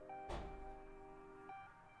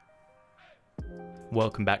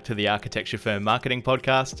Welcome back to the Architecture Firm Marketing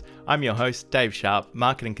Podcast. I'm your host, Dave Sharp,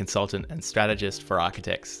 marketing consultant and strategist for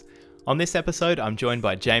architects. On this episode, I'm joined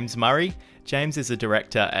by James Murray. James is a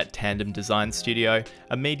director at TANDEM Design Studio,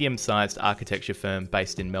 a medium-sized architecture firm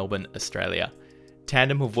based in Melbourne, Australia.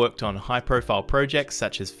 TANDEM have worked on high-profile projects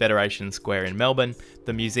such as Federation Square in Melbourne,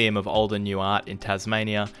 the Museum of Old and New Art in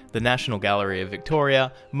Tasmania, the National Gallery of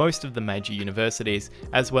Victoria, most of the major universities,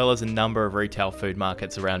 as well as a number of retail food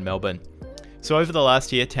markets around Melbourne. So over the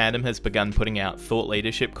last year, TANDEM has begun putting out thought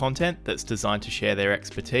leadership content that's designed to share their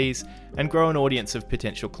expertise and grow an audience of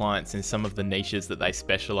potential clients in some of the niches that they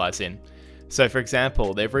specialise in. So for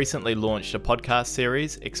example, they've recently launched a podcast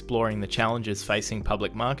series exploring the challenges facing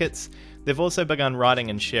public markets. They've also begun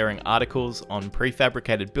writing and sharing articles on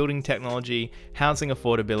prefabricated building technology, housing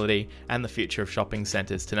affordability, and the future of shopping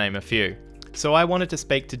centres, to name a few. So I wanted to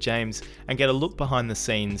speak to James and get a look behind the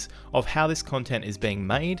scenes of how this content is being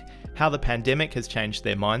made, how the pandemic has changed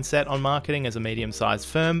their mindset on marketing as a medium-sized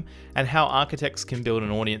firm, and how architects can build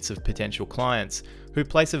an audience of potential clients who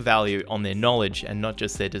place a value on their knowledge and not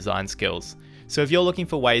just their design skills. So if you're looking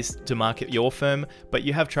for ways to market your firm, but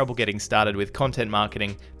you have trouble getting started with content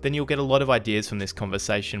marketing, then you'll get a lot of ideas from this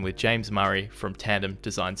conversation with James Murray from TANDEM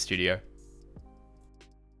Design Studio.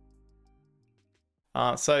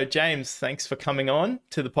 So James, thanks for coming on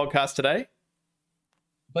to the podcast today.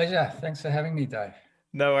 Pleasure. Thanks for having me, Dave.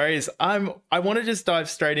 No worries. I want to just dive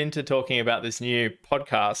straight into talking about this new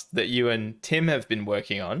podcast that you and Tim have been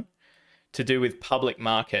working on to do with public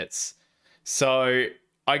markets. So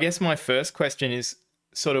I guess my first question is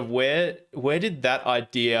sort of where did that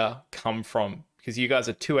idea come from? Because you guys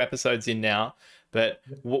are 2 episodes in now, but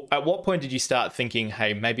at what point did you start thinking,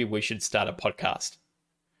 hey, maybe we should start a podcast?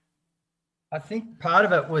 I think part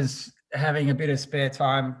of it was having a bit of spare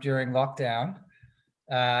time during lockdown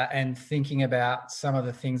and thinking about some of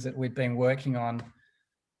the things that we'd been working on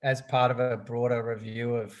as part of a broader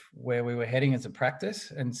review of where we were heading as a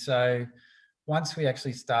practice. And so once we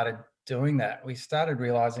actually started doing that, we started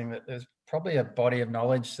realizing that there's probably a body of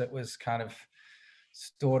knowledge that was kind of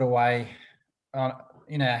stored away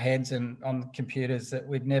in our heads and on computers that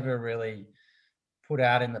we'd never really put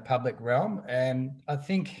out in the public realm. And I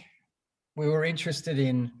think we were interested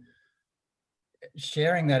in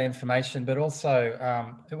sharing that information, but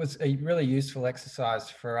also it was a really useful exercise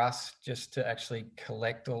for us just to actually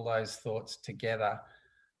collect all those thoughts together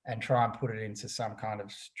and try and put it into some kind of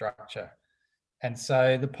structure. And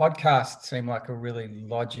so the podcast seemed like a really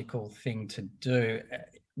logical thing to do.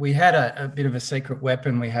 We had a bit of a secret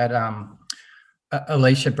weapon. We had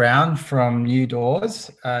Alicia Brown from New Doors.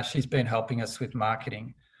 She's been helping us with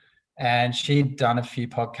marketing. And she'd done a few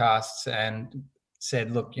podcasts and said,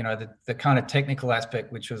 look, you know, the kind of technical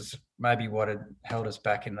aspect, which was maybe what had held us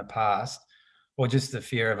back in the past, or just the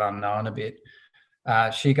fear of unknown a bit,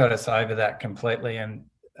 she got us over that completely. And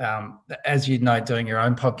as you know, doing your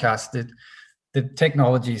own podcast, the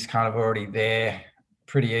technology is kind of already there,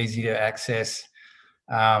 pretty easy to access.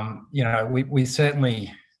 We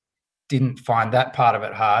certainly didn't find that part of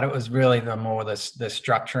it hard. It was really the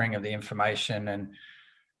structuring of the information and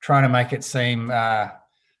trying to make it seem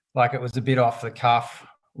like it was a bit off the cuff.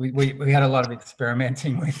 We had a lot of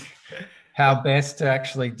experimenting with how best to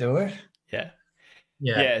actually do it. Yeah.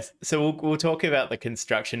 Yes. So we'll talk about the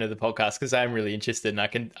construction of the podcast because I'm really interested, and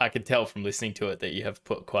I can tell from listening to it that you have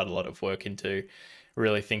put quite a lot of work into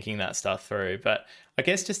really thinking that stuff through. But I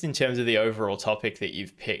guess just in terms of the overall topic that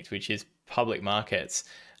you've picked, which is public markets,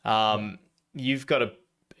 you've got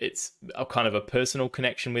it's a kind of a personal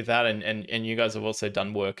connection with that, and you guys have also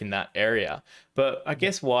done work in that area. But I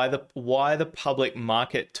guess why the public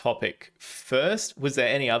market topic first? Was there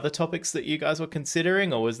any other topics that you guys were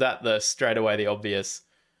considering, or was that straight away the obvious?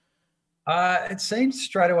 It seemed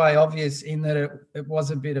straight away obvious in that it was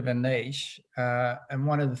a bit of a niche. And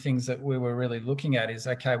one of the things that we were really looking at is,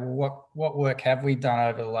 okay, well, what work have we done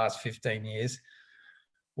over the last 15 years?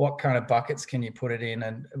 What kind of buckets can you put it in,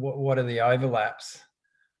 and what are the overlaps?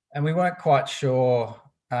 And we weren't quite sure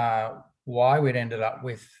why we'd ended up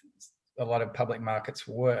with a lot of public markets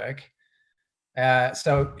work. It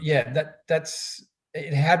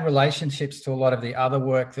had relationships to a lot of the other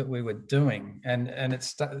work that we were doing. And it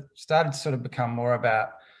started to sort of become more about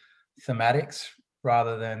thematics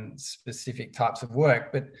rather than specific types of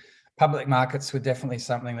work. But public markets were definitely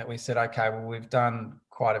something that we said, okay, well, we've done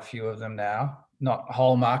quite a few of them now, not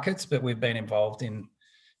whole markets, but we've been involved in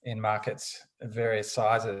markets of various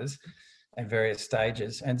sizes and various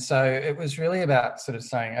stages. And so it was really about sort of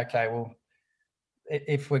saying, okay, well,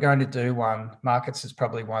 if we're going to do one, markets is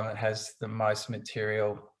probably one that has the most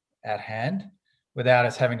material at hand without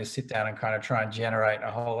us having to sit down and kind of try and generate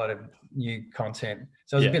a whole lot of new content.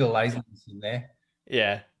 So there's a Yeah. bit of laziness in there.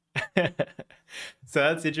 Yeah. So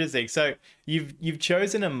that's interesting. So you've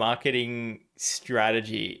chosen a marketing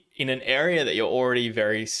strategy in an area that you're already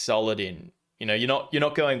very solid in. You know, you're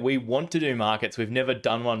not going, we want to do markets, we've never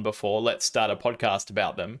done one before, let's start a podcast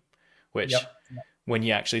about them, which Yep. when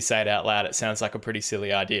you actually say it out loud, it sounds like a pretty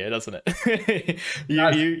silly idea, doesn't it? you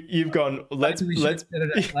Does. you've gone, Maybe we should have let's said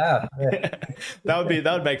it out loud. Yeah.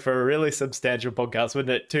 that would make for a really substantial podcast,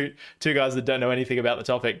 wouldn't it? Two guys that don't know anything about the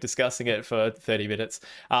topic discussing it for 30 minutes.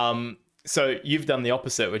 So you've done the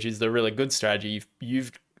opposite, which is the really good strategy.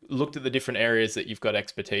 You've looked at the different areas that you've got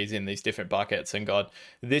expertise in, these different buckets, and gone,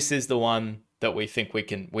 this is the one that we think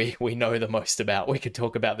we know the most about. We could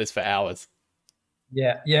talk about this for hours.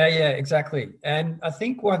 Yeah, exactly. And I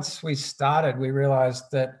think once we started, we realized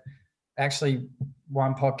that actually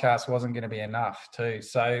one podcast wasn't going to be enough too.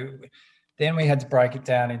 So then we had to break it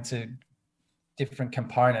down into different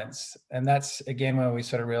components. And that's again where we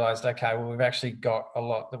sort of realized, okay, well, we've actually got a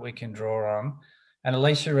lot that we can draw on. And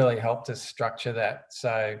Alicia really helped us structure that.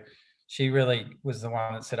 So she really was the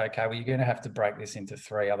one that said, okay, well, you're going to have to break this into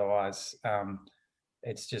three. Otherwise,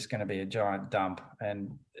 it's just going to be a giant dump.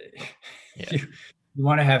 And Yeah. you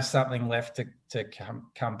want to have something left to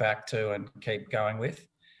come back to and keep going with.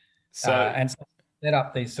 So And set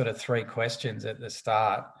up these sort of three questions at the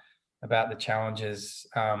start about the challenges,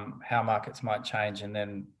 how markets might change, and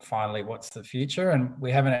then finally, what's the future? And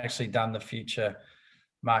we haven't actually done the future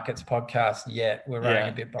markets podcast yet. We're running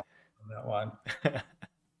a bit behind on that one.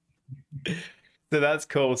 So that's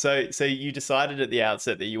cool. So you decided at the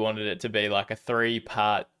outset that you wanted it to be like a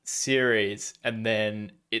 3-part series, and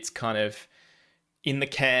then it's kind of in the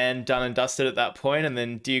can, done and dusted at that point. And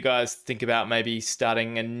then do you guys think about maybe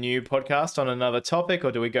starting a new podcast on another topic,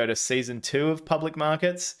 or do we go to season 2 of Public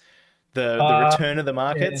Markets, the return of the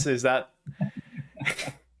markets? Yeah. Is that?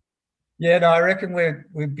 Yeah, no, I reckon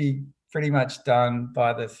we'd be pretty much done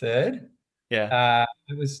by the third. Yeah.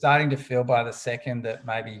 It was starting to feel by the second that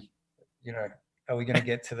maybe, are we going to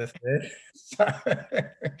get to the third? So,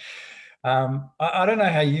 I don't know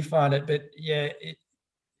how you find it, but yeah, it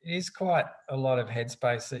is quite a lot of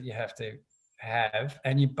headspace that you have to have,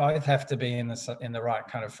 and you both have to be in the right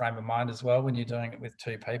kind of frame of mind as well when you're doing it with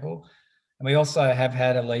two people. And we also have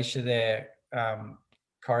had Alicia there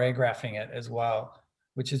choreographing it as well,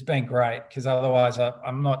 which has been great, because otherwise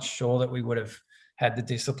I'm not sure that we would have had the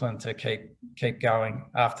discipline to keep going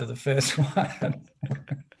after the first one.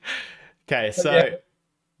 Okay. But So yeah.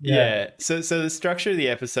 yeah. So the structure of the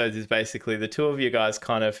episodes is basically the two of you guys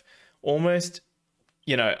kind of almost,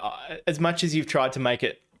 as much as you've tried to make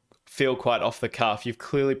it feel quite off the cuff, you've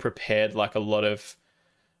clearly prepared like a lot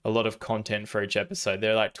of content for each episode.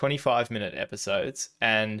 They're like 25-minute episodes,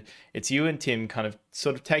 and it's you and Tim kind of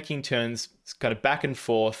sort of taking turns, kind of back and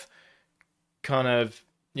forth, kind of,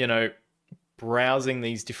 browsing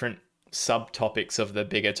these different subtopics of the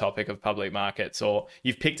bigger topic of public markets. Or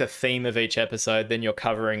you've picked a theme of each episode, then you're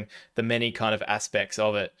covering the many kind of aspects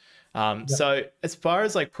of it. So as far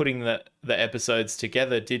as like putting the episodes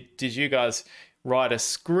together, did you guys write a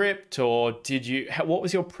script, or what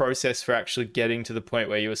was your process for actually getting to the point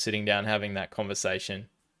where you were sitting down having that conversation?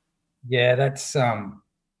 Yeah, that's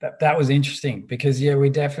that was interesting, because we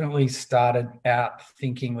definitely started out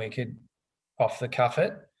thinking we could off the cuff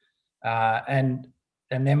it, and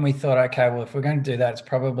then we thought, okay, well, if we're going to do that, it's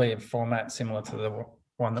probably a format similar to the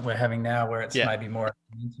one that we're having now, where it's maybe more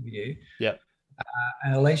an interview. Yeah.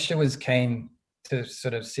 And Alicia was keen to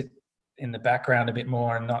sort of sit in the background a bit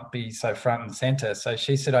more and not be so front and center. So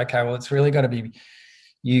she said, okay, well, it's really got to be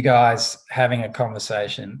you guys having a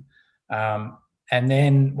conversation. And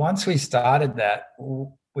then once we started that,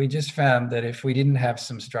 we just found that if we didn't have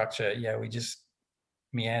some structure, we just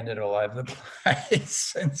meandered all over the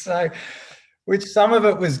place. And so, which some of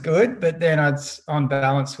it was good, but then on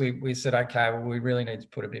balance, we said, okay, well, we really need to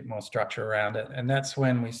put a bit more structure around it. And that's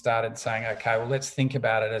when we started saying, okay, well, let's think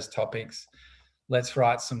about it as topics. Let's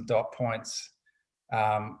write some dot points,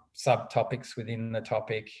 subtopics within the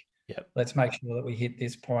topic. Yep. Let's make sure that we hit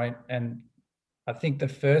this point. And I think the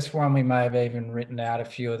first one, we may have even written out a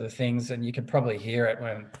few of the things, and you can probably hear it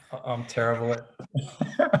when I'm terrible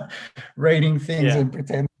at reading things and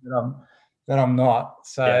pretending that I'm not.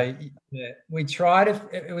 So we tried.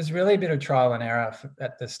 It was really a bit of trial and error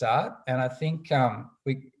at the start, and I think I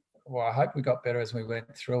hope we got better as we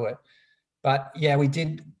went through it. But we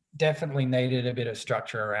did definitely needed a bit of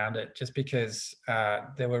structure around it, just because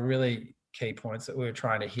there were really key points that we were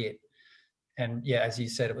trying to hit. And as you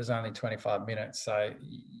said, it was only 25 minutes. So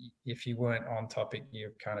if you weren't on topic,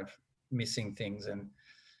 you're kind of missing things. And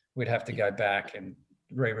we'd have to go back and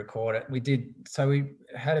re-record it. So we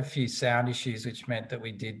had a few sound issues, which meant that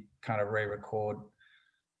we did kind of re-record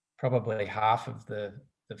probably half of the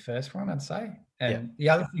first one, I'd say. And the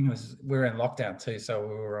other thing was we were in lockdown too, so we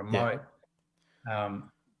were remote,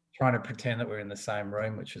 trying to pretend that we're in the same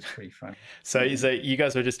room, which was pretty funny. So you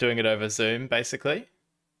guys were just doing it over Zoom, basically?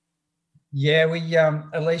 Yeah, we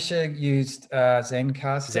Alicia used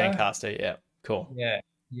Zencaster. Zencaster, yeah, cool. Yeah.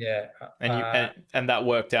 And that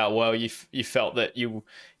worked out well. You felt that you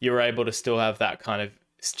were able to still have that kind of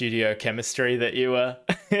studio chemistry that you were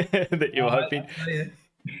hoping.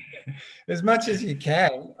 As much as you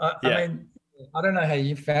can. I mean, I don't know how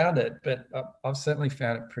you found it, but I've certainly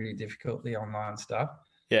found it pretty difficult, the online stuff.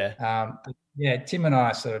 Yeah. Tim and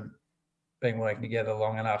I sort of been working together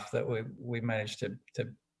long enough that we managed to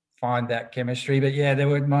find that chemistry. But yeah, there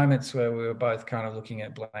were moments where we were both kind of looking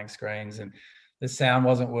at blank screens and the sound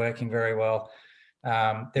wasn't working very well.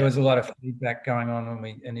 There was a lot of feedback going on when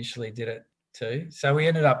we initially did it too. So we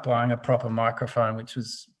ended up buying a proper microphone, which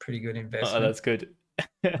was pretty good investment. Oh, that's good.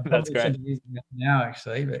 That's great. Using it now,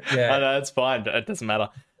 actually, but yeah. Oh, no, that's fine. It doesn't matter.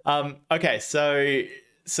 Okay,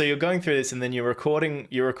 so you're going through this, and then you're recording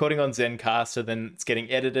on Zencaster, then it's getting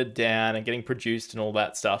edited down and getting produced and all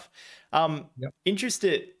that stuff.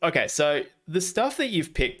 Interested. Okay, so the stuff that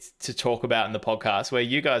you've picked to talk about in the podcast, where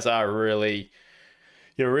you guys are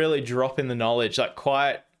you're really dropping the knowledge, like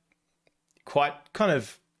quite kind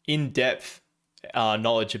of in-depth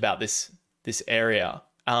knowledge about this area.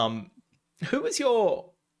 Who was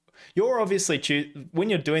you're obviously when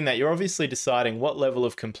you're doing that, you're obviously deciding what level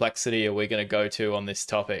of complexity are we going to go to on this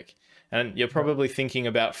topic, and you're probably thinking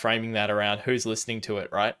about framing that around who's listening to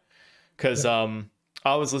it, right? Because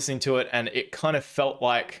I was listening to it, and it kind of felt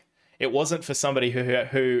like it wasn't for somebody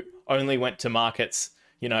who only went to markets,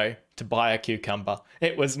 to buy a cucumber.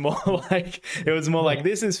 It was more like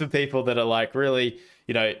this is for people that are like really,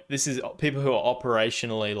 this is people who are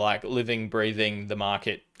operationally like living, breathing the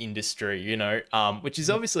market industry, which is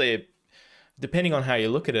obviously, depending on how you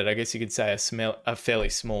look at it, I guess you could say a fairly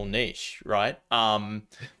small niche, right?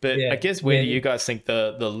 But I guess where do you guys think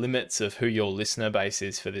the limits of who your listener base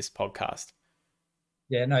is for this podcast?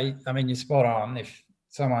 Yeah, no, I mean, you're spot on. If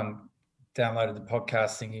someone downloaded the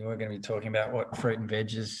podcast thinking we're going to be talking about what fruit and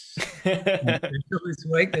veg is this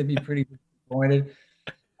week, they'd be pretty disappointed.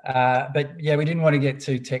 But yeah, we didn't want to get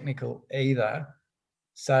too technical either.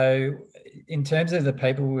 So in terms of the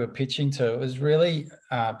people we were pitching to, it was really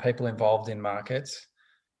people involved in markets,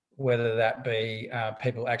 whether that be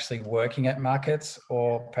people actually working at markets,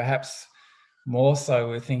 or perhaps more so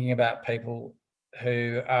we're thinking about people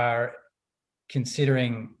who are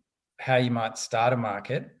considering how you might start a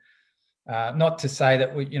market. Not to say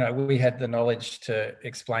that we had the knowledge to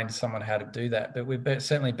explain to someone how to do that, but we've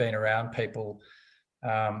certainly been around people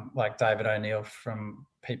like David O'Neill from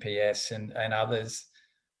PPS and others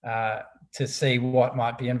to see what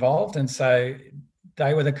might be involved. And so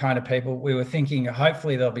they were the kind of people we were thinking,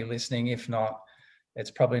 hopefully they'll be listening. If not,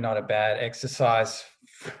 it's probably not a bad exercise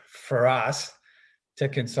for us to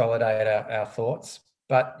consolidate our thoughts.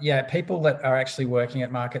 But yeah, people that are actually working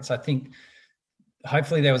at markets, I think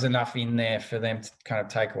hopefully there was enough in there for them to kind of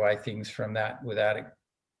take away things from that without it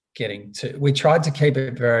getting to. We tried to keep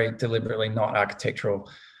it very deliberately not architectural.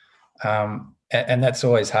 And that's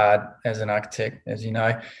always hard as an architect, as you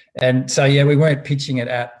know. And so, yeah, we weren't pitching it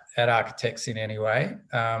at architects in any way.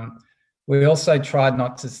 We also tried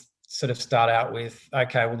not to sort of start out with,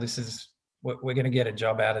 okay, well, we're going to get a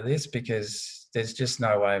job out of this, because there's just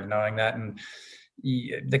no way of knowing that. And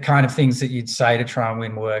the kind of things that you'd say to try and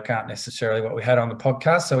win work aren't necessarily what we had on the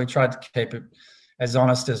podcast. So we tried to keep it as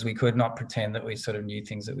honest as we could, not pretend that we sort of knew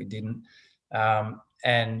things that we didn't.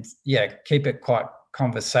 And yeah, keep it quite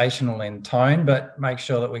conversational in tone, but make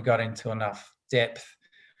sure that we got into enough depth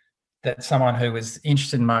that someone who was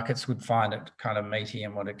interested in markets would find it kind of meaty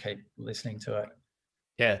and want to keep listening to it.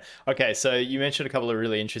 Yeah. Okay. So you mentioned a couple of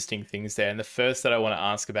really interesting things there. And the first that I want to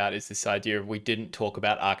ask about is this idea of we didn't talk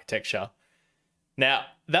about architecture. Now,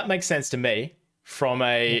 that makes sense to me from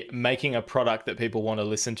a making a product that people want to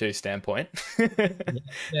listen to standpoint. That,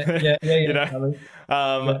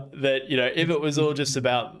 if it was all just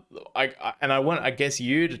about, I want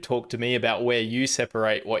you to talk to me about where you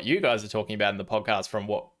separate what you guys are talking about in the podcast from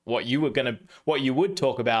what you would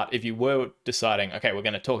talk about if you were deciding, okay, we're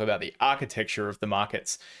going to talk about the architecture of the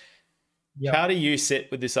markets. Yep. How do you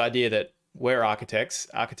sit with this idea that we're architects,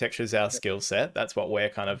 architecture is our skill set, that's what we're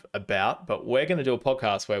kind of about, but we're going to do a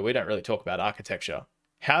podcast where we don't really talk about architecture?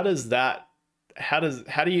 How do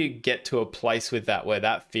you get to a place with that where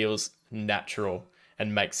that feels natural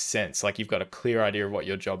and makes sense, like you've got a clear idea of what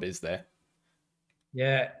your job is there?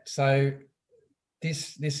 Yeah. So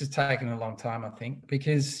this has taken a long time, I think,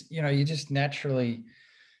 because you just naturally,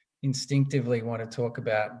 instinctively want to talk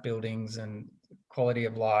about buildings and quality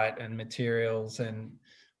of light and materials and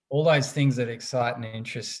all those things that excite and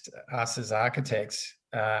interest us as architects,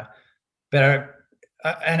 and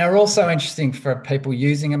are also interesting for people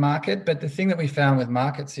using a market. But the thing that we found with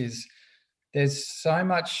markets is there's so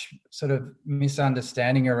much sort of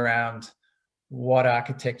misunderstanding around what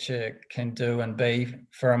architecture can do and be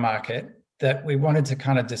for a market, that we wanted to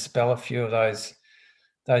kind of dispel a few of those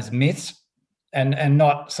myths, and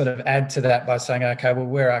not sort of add to that by saying, okay, well,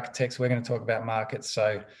 we're architects, we're going to talk about markets.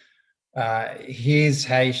 So here's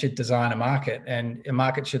how you should design a market, and a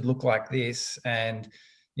market should look like this. And,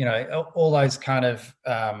 all those kind of,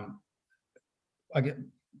 I get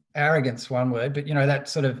arrogance, one word, but, that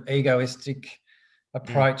sort of egoistic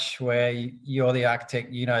approach where you're the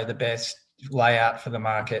architect, the best layout for the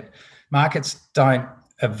market. Markets don't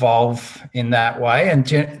evolve in that way, and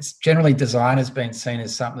generally design has been seen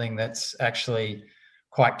as something that's actually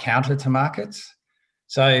quite counter to markets.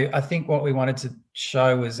 So I think what we wanted to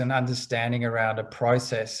show was an understanding around a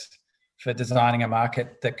process for designing a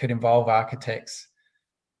market that could involve architects,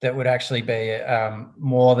 that would actually be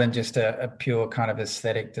more than just a pure kind of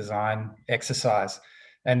aesthetic design exercise.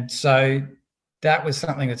 And so that was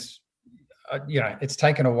something that's, it's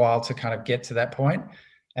taken a while to kind of get to that point.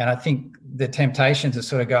 And I think the temptation to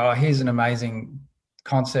sort of go, oh, here's an amazing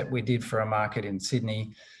concept we did for a market in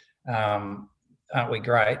Sydney. Aren't we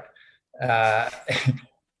great?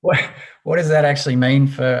 What does that actually mean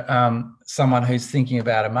for someone who's thinking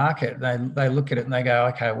about a market? They look at it and they go,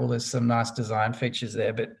 okay, well, there's some nice design features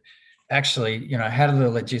there, but actually, how do the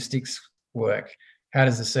logistics work? How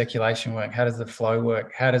does the circulation work? How does the flow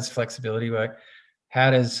work? How does flexibility work? How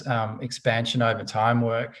does expansion over time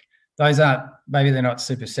work? Those aren't, maybe they're not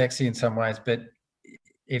super sexy in some ways, but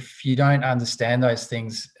if you don't understand those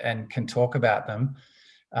things and can talk about them,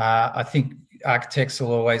 I think architects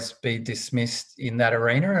will always be dismissed in that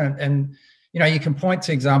arena. And you can point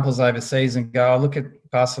to examples overseas and go, oh, look at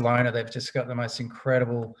Barcelona. They've just got the most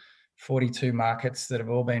incredible 42 markets that have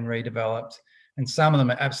all been redeveloped. And some of them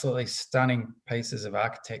are absolutely stunning pieces of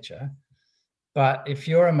architecture. But if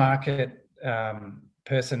you're a market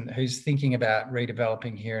person who's thinking about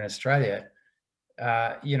redeveloping here in Australia,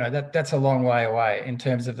 that's a long way away in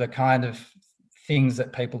terms of the kind of things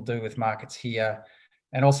that people do with markets here,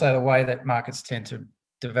 and also the way that markets tend to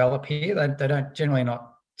develop here. They don't, generally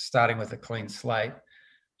not starting with a clean slate.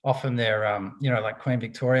 Often they're, like Queen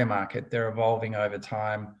Victoria Market, they're evolving over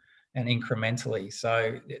time and incrementally.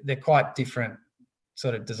 So they're quite different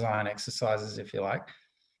sort of design exercises, if you like.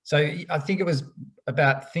 So I think it was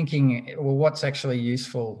about thinking, well, what's actually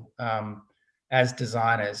useful as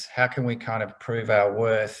designers? How can we kind of prove our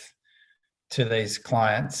worth to these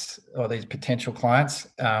clients or these potential clients?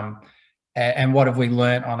 And what have we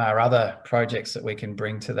learnt on our other projects that we can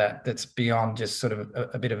bring to that's beyond just sort of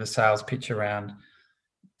a bit of a sales pitch around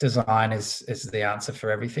design is the answer for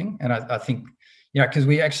everything. And I think, because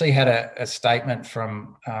we actually had a statement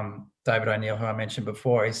from David O'Neill, who I mentioned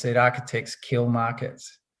before. He said, architects kill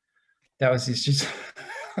markets. That was his just...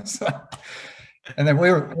 And then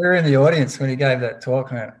we were in the audience when he gave that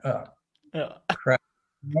talk, and I went, oh, crap.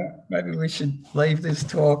 Maybe we should leave this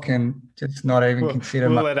talk and just not even consider.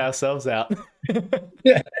 We'll let ourselves out.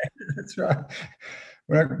 Yeah, that's right.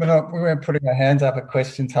 We weren't putting our hands up at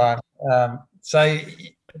question time. So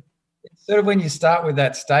sort of when you start with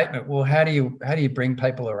that statement, well, how do you bring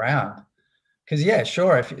people around? Because yeah,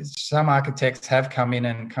 sure, if some architects have come in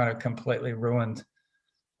and kind of completely ruined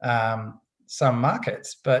some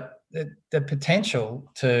markets, but the potential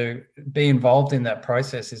to be involved in that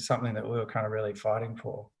process is something that we were kind of really fighting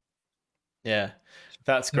for. Yeah,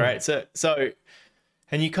 that's great. So,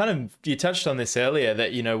 and you touched on this earlier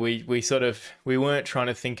that, we weren't trying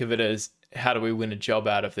to think of it as how do we win a job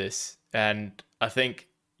out of this? And I think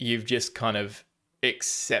you've just kind of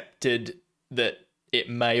accepted that it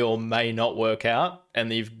may or may not work out.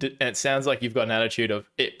 And it sounds like you've got an attitude of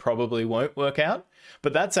it probably won't work out.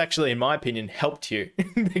 But that's actually, in my opinion, helped you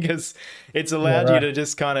because it's allowed you to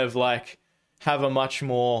just kind of like have a much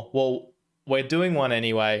more, well, we're doing one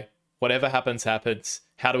anyway. Whatever happens, happens.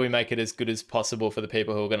 How do we make it as good as possible for the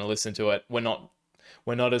people who are going to listen to it? We're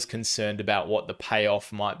not as concerned about what the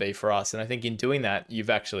payoff might be for us. And I think in doing that,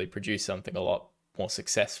 you've actually produced something a lot more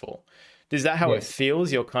successful. Is that how it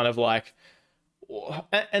feels? You're kind of like,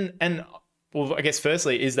 and well, I guess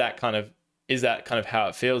firstly, is that kind of how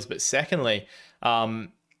it feels? But secondly,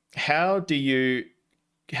 how do you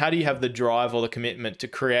have the drive or the commitment to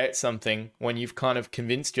create something when you've kind of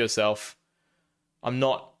convinced yourself, I'm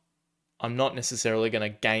not I'm not necessarily going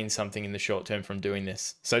to gain something in the short term from doing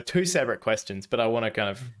this? So two separate questions, but I want to kind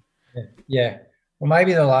of, Yeah. Well,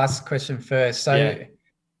 maybe the last question first. yeah. So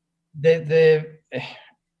the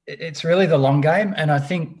it's really the long game, and I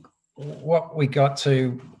think what we got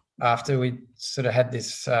to after we sort of had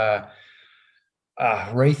this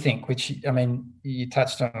rethink, which I mean you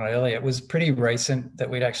touched on earlier, it was pretty recent that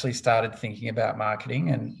we'd actually started thinking about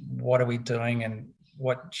marketing and what are we doing and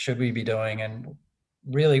what should we be doing, and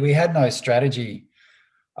really we had no strategy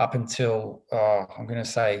up until I'm going to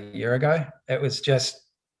say a year ago. It was just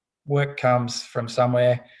work comes from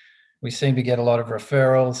somewhere. We seem to get a lot of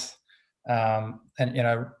referrals. And, you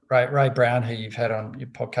know, Ray Brown, who you've had on your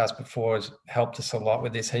podcast before, has helped us a lot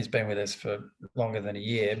with this. He's been with us for longer than a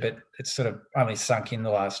year, but it's sort of only sunk in the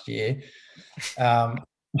last year.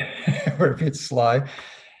 We're a bit slow.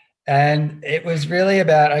 And it was really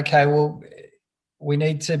about, okay, well, we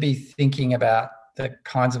need to be thinking about the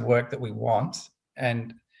kinds of work that we want,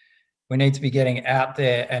 and we need to be getting out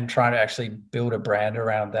there and trying to actually build a brand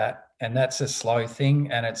around that. And that's a slow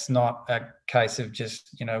thing. And it's not a case of just,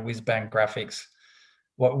 you know, whiz bang graphics.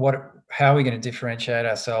 How are we going to differentiate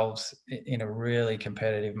ourselves in a really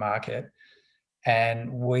competitive market?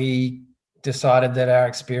 And we decided that our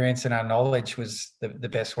experience and our knowledge was the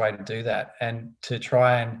best way to do that, and to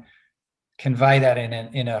try and convey that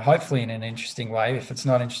in a hopefully in an interesting way. If it's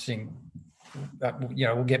not interesting, you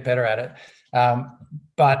know, we'll get better at it.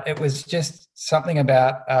 But it was just something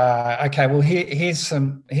about okay, well, here's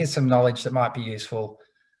some knowledge that might be useful.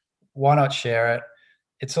 Why not share it?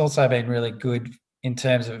 It's also been really good in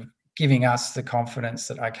terms of giving us the confidence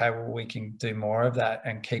that, okay, well, we can do more of that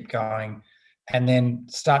and keep going, and then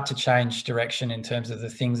start to change direction in terms of the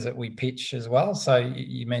things that we pitch as well. So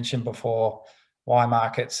you mentioned before, why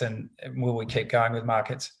markets, and will we keep going with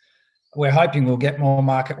markets? We're hoping we'll get more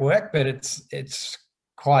market work, but it's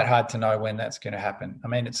quite hard to know when that's going to happen. I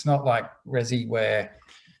mean, it's not like Resi where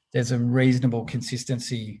there's a reasonable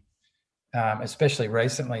consistency, especially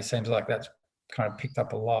recently. Seems like that's kind of picked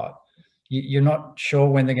up a lot. You're not sure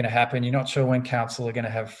when they're going to happen. You're not sure when council are going to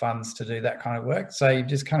have funds to do that kind of work. So you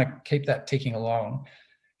just kind of keep that ticking along.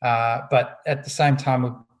 But at the same time,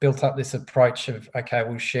 we've built up this approach of, okay,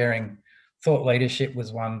 well, sharing thought leadership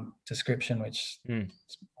was one description, which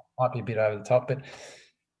might be a bit over the top, but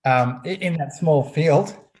in that small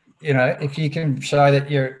field, you know, if you can show that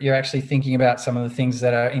you're actually thinking about some of the things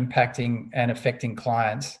that are impacting and affecting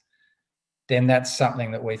clients, then that's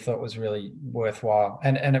something that we thought was really worthwhile.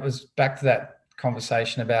 And it was back to that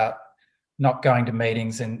conversation about not going to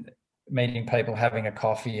meetings and meeting people, having a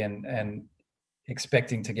coffee and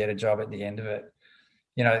expecting to get a job at the end of it,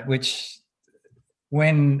 you know, which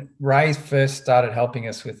when Ray first started helping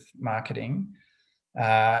us with marketing,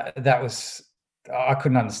 that was, I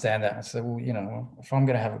couldn't understand that. I said, well, you know, if I'm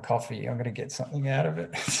going to have a coffee, I'm going to get something out of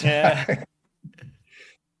it. So, Yeah.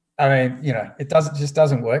 I mean, you know, just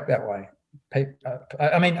doesn't work that way.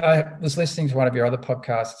 I mean, I was listening to one of your other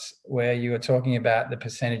podcasts where you were talking about the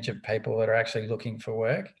percentage of people that are actually looking for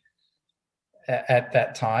work at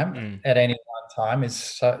that time, at any one time, is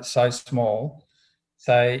so small.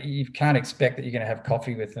 So you can't expect that you're going to have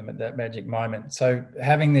coffee with them at that magic moment. So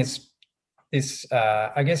having this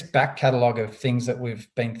I guess back catalogue of things that we've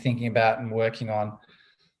been thinking about and working on,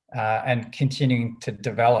 and continuing to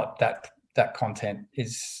develop that content,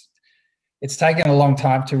 it's taken a long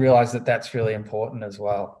time to realize that that's really important as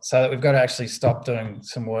well. So that we've got to actually stop doing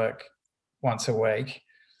some work once a week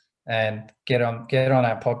and get on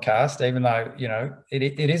our podcast, even though, you know,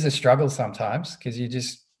 it is a struggle sometimes, because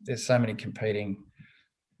there's so many competing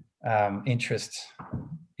interests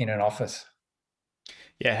in an office.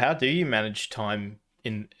 Yeah, how do you manage time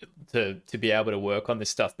to be able to work on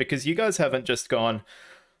this stuff? Because you guys haven't just gone,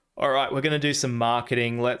 all right, we're going to do some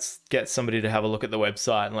marketing. Let's get somebody to have a look at the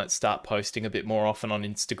website and let's start posting a bit more often on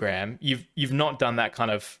Instagram. You've not done that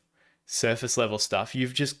kind of surface level stuff.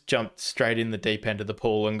 You've just jumped straight in the deep end of the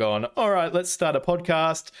pool and gone, all right, let's start a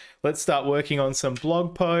podcast. Let's start working on some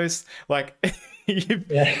blog posts. Like you've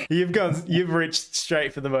reached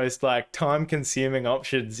straight for the most like time consuming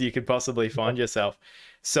options you could possibly find yourself.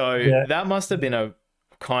 So that must have been a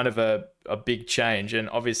kind of a big change, and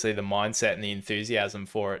obviously the mindset and the enthusiasm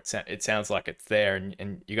for it sounds like it's there,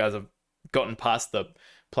 and you guys have gotten past the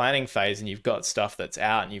planning phase and you've got stuff that's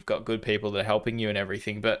out and you've got good people that are helping you and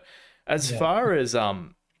everything. But as far as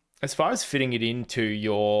fitting it into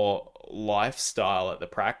your lifestyle at the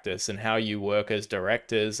practice and how you work as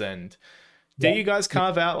directors, and do you guys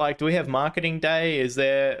carve out, like, do we have marketing day? Is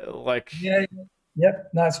there like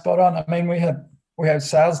no, spot on. I mean, we have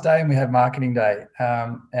sales day and we have marketing day,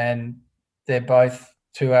 and they're both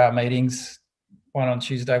 2-hour meetings one on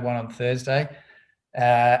Tuesday, one on Thursday.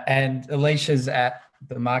 And Alicia's at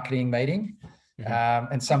the marketing meeting.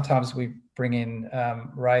 And sometimes we bring in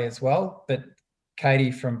Ray as well, but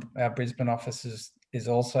Katie from our Brisbane office is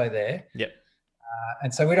also there. Yep.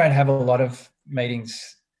 And so we don't have a lot of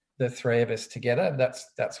meetings, the three of us together.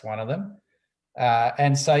 That's one of them.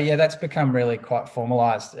 And so, yeah, that's become really quite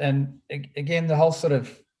formalized. And again, the whole sort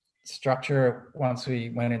of structure once we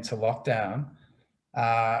went into lockdown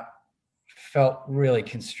felt really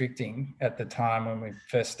constricting at the time when we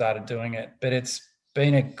first started doing it. But it's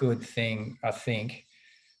been a good thing, I think.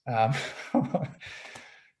 Now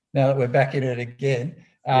that we're back in it again.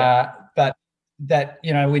 But that,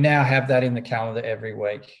 we now have that in the calendar every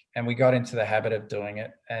week, and we got into the habit of doing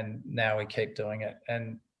it, and now we keep doing it.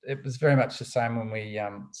 And it was very much the same when we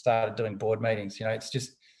started doing board meetings. It's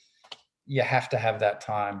just, you have to have that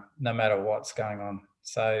time no matter what's going on.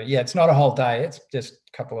 So yeah, it's not a whole day, it's just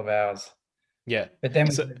a couple of hours. Yeah. But then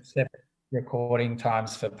we have separate recording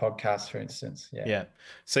times for podcasts, for instance. Yeah.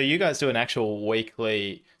 So you guys do an actual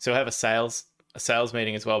weekly, so have a sales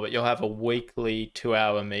meeting as well, but you'll have a weekly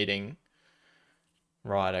 2-hour meeting.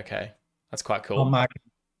 Right. Okay. That's quite cool.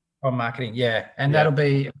 On marketing. Yeah. And that'll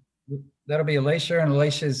be Alicia, and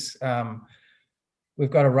Alicia's,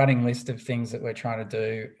 we've got a running list of things that we're trying to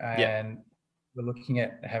do, and we're looking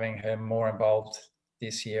at having her more involved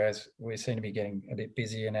this year, as we seem to be getting a bit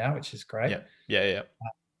busier now, which is great. Yeah.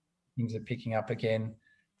 Things are picking up again.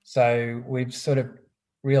 So we've sort of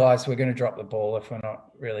realized we're going to drop the ball if we're not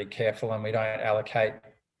really careful and we don't allocate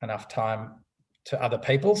enough time to other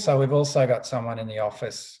people. So we've also got someone in the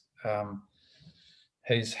office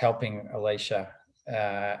who's helping Alicia.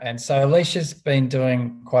 And so Alicia's been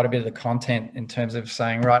doing quite a bit of the content in terms of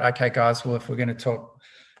saying, right, okay, guys, well, if we're going to talk,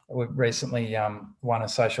 we've recently won a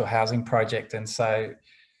social housing project. And so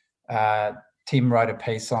Tim wrote a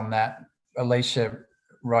piece on that. Alicia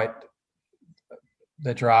wrote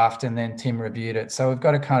the draft, and then Tim reviewed it. So we've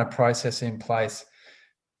got a kind of process in place.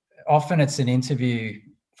 Often it's an interview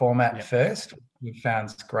format first. We found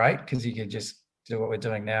it's great because you can just do what we're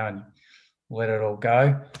doing now and let it all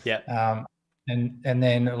go. And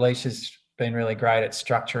then Alicia's been really great at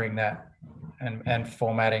structuring that and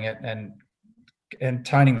formatting it and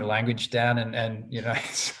toning the language down and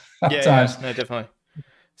sometimes no, definitely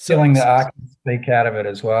filling the arc and speak out of it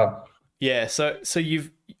as well. Yeah, so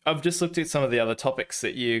I've just looked at some of the other topics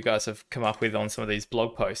that you guys have come up with on some of these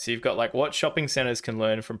blog posts. You've got like what shopping centers can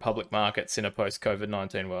learn from public markets in a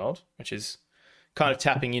post-COVID-19 world, which is kind of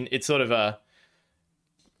tapping in. It's sort of a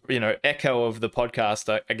echo of the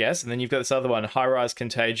podcast, I guess. And then you've got this other one, high-rise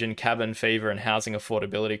contagion, cabin fever, and housing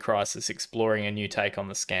affordability crisis, exploring a new take on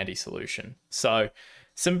the Scandi solution. So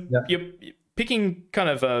you're picking kind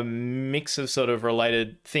of a mix of sort of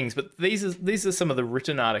related things, but these are some of the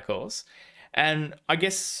written articles. And I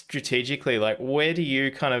guess strategically, like where do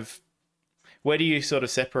you sort of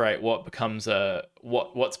separate what becomes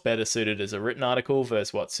what's better suited as a written article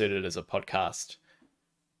versus what's suited as a podcast?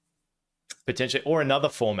 Potentially, or another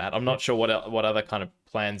format. I'm not sure what other kind of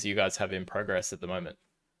plans you guys have in progress at the moment.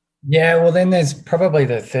 Yeah, well, then there's probably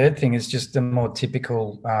the third thing is just the more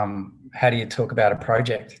typical, how do you talk about a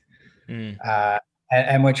project?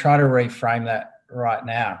 And we're trying to reframe that right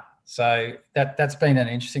now. So that's been an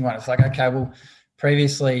interesting one. It's like, okay, well,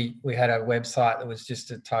 previously we had a website that was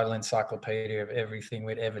just a total encyclopedia of everything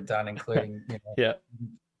we'd ever done, including,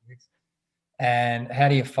 and how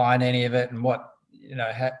do you find any of it, and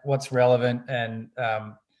what's relevant, and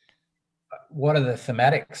what are the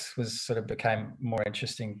thematics became more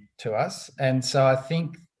interesting to us. And so I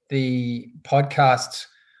think the podcasts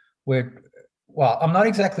I'm not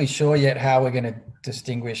exactly sure yet how we're going to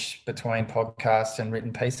distinguish between podcasts and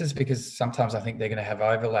written pieces, because sometimes I think they're going to have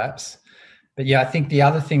overlaps. But yeah, I think the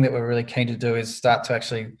other thing that we're really keen to do is start to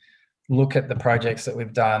actually look at the projects that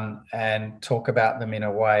we've done and talk about them in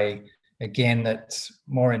a way, again, that's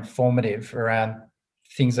more informative around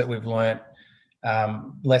things that we've learned,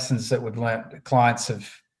 lessons that we've learned,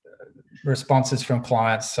 responses from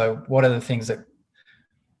clients. So what are the things that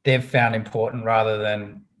they've found important rather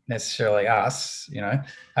than necessarily us?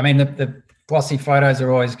 I mean, the glossy photos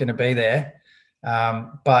are always going to be there,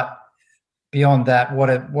 but beyond that,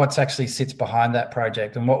 what's actually sits behind that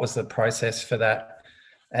project, and what was the process for that,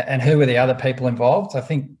 and who were the other people involved? I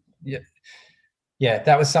think,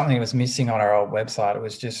 that was something that was missing on our old website. It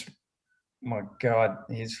was just, my God,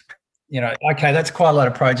 okay, that's quite a lot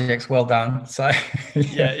of projects. Well done. So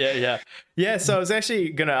yeah. So I was actually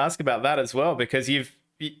going to ask about that as well, because you've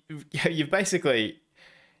basically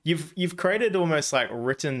you've created almost like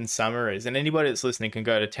written summaries, and anybody that's listening can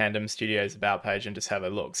go to Tandem Studios about page and just have a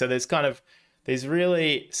look. So there's kind of these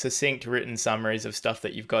really succinct written summaries of stuff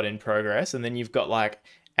that you've got in progress, and then you've got like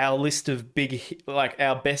our list of like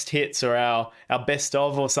our best hits or our best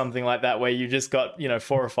of or something like that, where you just got, you know,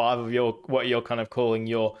 4 or 5 of your what you're kind of calling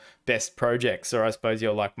your best projects, or I suppose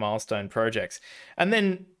your like milestone projects. And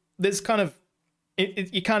then there's kind of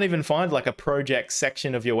you can't even find like a project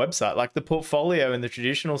section of your website. Like the portfolio in the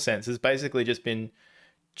traditional sense has basically just been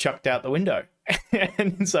chucked out the window.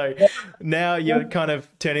 And so now you're kind of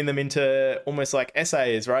turning them into almost like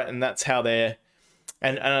essays, right? And that's how they're,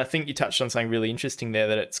 and I think you touched on something really interesting there,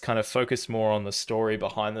 that it's kind of focused more on the story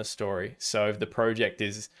behind the story. So if the project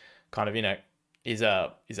is kind of, you know, is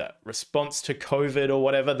a response to COVID or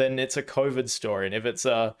whatever, then it's a COVID story. And if it's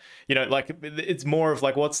a, you know, like it's more of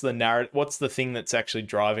like, what's the narrative, what's the thing that's actually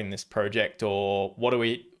driving this project, or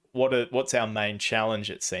what's our main challenge,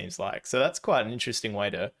 it seems like. So that's quite an interesting way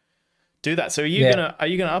to do that. So Yeah. are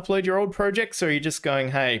you gonna upload your old projects, or are you just going,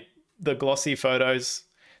 hey, the glossy photos,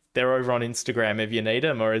 they're over on Instagram if you need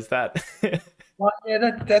them, or is that Well, yeah,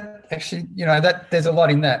 that actually, that there's a lot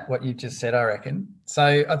in that, what you just said, I reckon.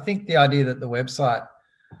 So I think the idea that the website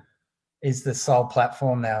is the sole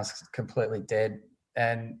platform now is completely dead.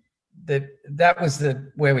 And that was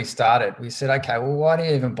where we started. We said, okay, well, why do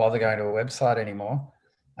you even bother going to a website anymore?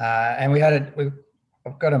 And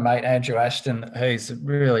I've got a mate, Andrew Ashton, who's a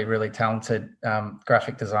really, really talented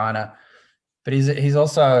graphic designer, but he's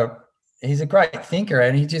a great thinker.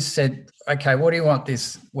 And he just said, okay, what do you want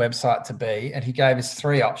this website to be? And he gave us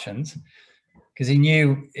 3 options, because he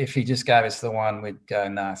knew if he just gave us the one, we'd go,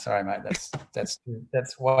 no, sorry, mate,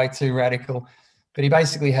 that's way too radical. But he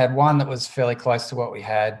basically had one that was fairly close to what we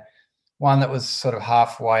had, one that was sort of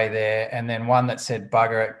halfway there, and then one that said,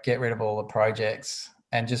 bugger it, get rid of all the projects,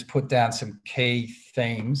 and just put down some key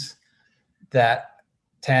themes that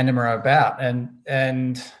Tandem are about.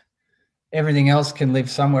 And everything else can live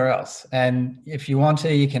somewhere else. And if you want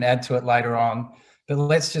to, you can add to it later on. But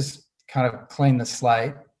let's just kind of clean the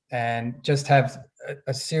slate and just have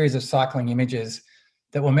a series of cycling images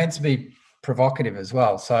that were meant to be provocative as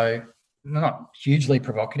well. So not hugely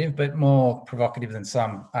provocative, but more provocative than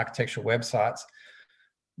some architectural websites,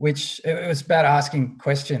 which it was about asking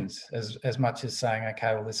questions as much as saying,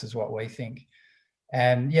 okay, well, this is what we think.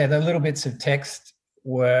 And yeah, the little bits of text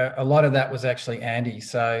a lot of that was actually Andy.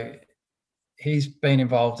 So he's been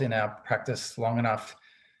involved in our practice long enough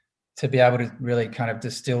to be able to really kind of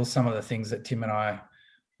distill some of the things that Tim and I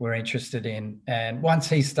were interested in. And once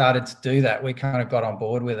he started to do that, we kind of got on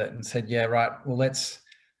board with it and said, yeah, right, well, let's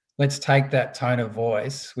take that tone of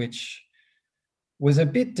voice, which was a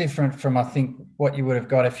bit different from, I think, what you would have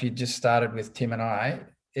got if you just started with Tim and I.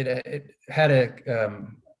 It had a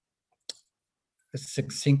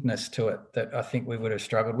succinctness to it that I think we would have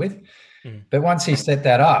struggled with. But once he set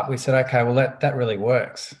that up, we said, okay, well, that really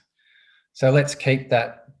works. So let's keep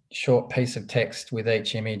that short piece of text with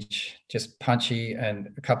each image, just punchy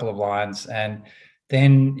and a couple of lines. And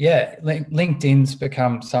then, yeah, LinkedIn's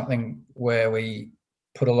become something where we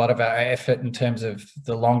put a lot of our effort in terms of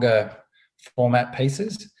the longer format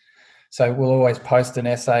pieces. So we'll always post an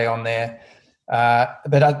essay on there.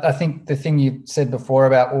 But I think the thing you said before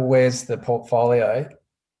about, well, where's the portfolio?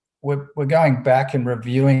 We're going back and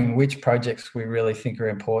reviewing which projects we really think are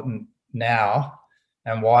important now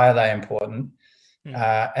and why are they important,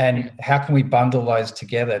 and how can we bundle those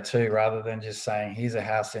together too, rather than just saying, here's a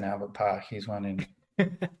house in Albert Park, here's one in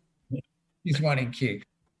Kew,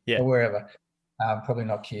 yeah, or wherever. Probably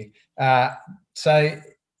not Kew. So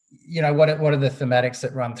what are the thematics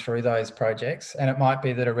that run through those projects? And it might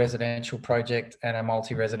be that a residential project and a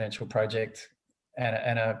multi-residential project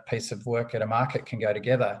and a piece of work at a market can go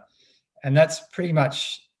together. And that's pretty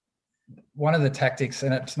much one of the tactics,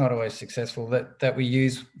 and it's not always successful, that we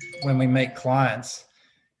use when we meet clients,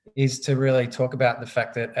 is to really talk about the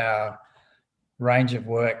fact that our range of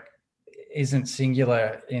work isn't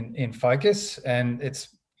singular in focus, and it's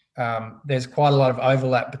there's quite a lot of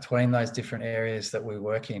overlap between those different areas that we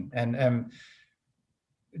work in. And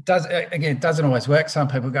it doesn't always work. Some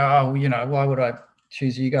people go, oh, why would I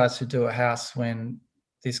choose you guys to do a house when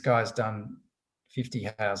this guy's done 50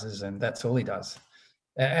 houses and that's all he does?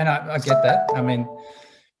 And I get that. I mean,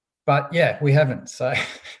 but yeah, we haven't. So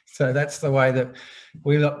that's the way that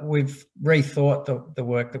we've rethought the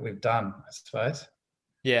work that we've done, I suppose.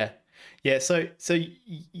 yeah, yeah. So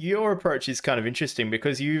your approach is kind of interesting,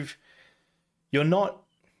 because you're not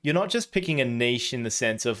just picking a niche in the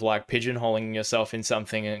sense of like pigeonholing yourself in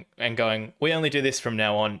something and going, we only do this from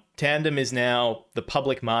now on. Tandem is now the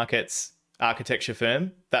public markets architecture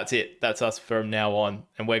firm. That's it. That's us from now on,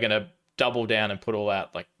 and we're going to double down and put all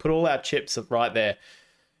our chips right there.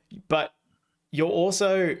 But you're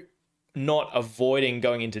also not avoiding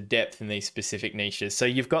going into depth in these specific niches. So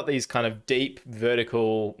you've got these kind of deep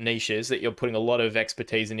vertical niches that you're putting a lot of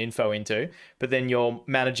expertise and info into, but then you're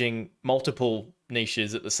managing multiple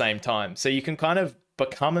niches at the same time. So you can kind of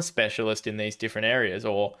become a specialist in these different areas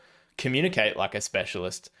or communicate like a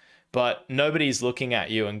specialist, but nobody's looking at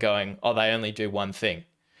you and going, "Oh, they only do one thing."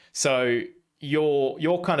 So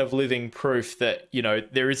you're kind of living proof that,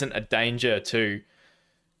 there isn't a danger to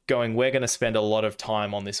going, we're going to spend a lot of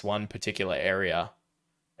time on this one particular area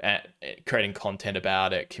and creating content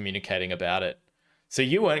about it, communicating about it. So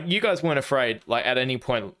you guys weren't afraid, like at any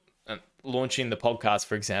point launching the podcast,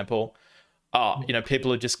 for example,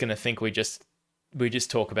 people are just going to think we just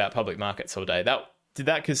talk about public markets all day. Did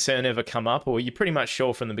that concern ever come up, or were you pretty much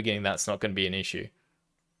sure from the beginning that's not going to be an issue?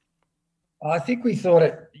 I think we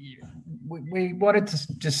thought we wanted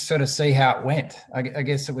to just sort of see how it went. I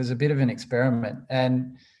guess it was a bit of an experiment.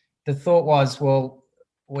 And the thought was, well,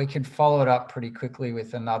 we could follow it up pretty quickly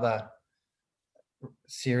with another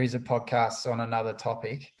series of podcasts on another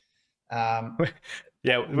topic.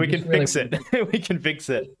 Yeah, we can fix it. We can fix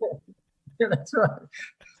it. Yeah, that's right.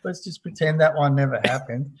 Let's just pretend that one never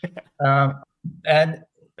happened and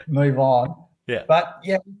move on. Yeah. But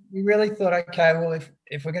yeah, we really thought, okay, well,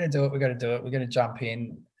 if we're going to do it, we're going to do it. We're going to jump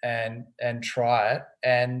in and try it.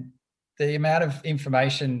 And the amount of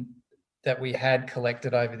information that we had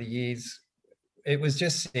collected over the years, it was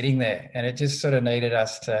just sitting there, and it just sort of needed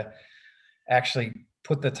us to actually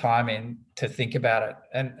put the time in to think about it.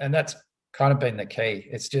 And that's kind of been the key.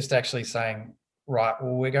 It's just actually saying, right,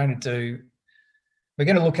 well, we're going to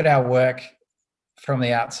look at our work from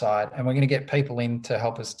the outside, and we're going to get people in to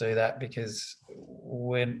help us do that, because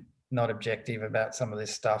we're not objective about some of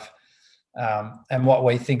this stuff. And what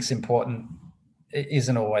we think's important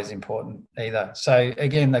isn't always important either. So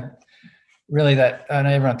again, I know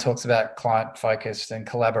everyone talks about client focused and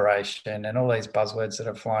collaboration and all these buzzwords that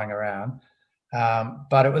are flying around.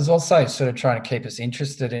 But it was also sort of trying to keep us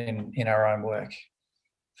interested in our own work,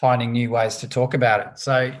 finding new ways to talk about it.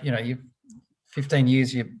 So, you 15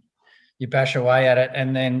 years, you bash away at it,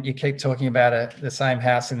 and then you keep talking about the same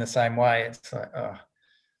house in the same way. It's like,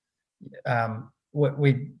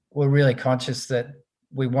 we were really conscious that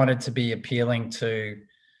we wanted to be appealing to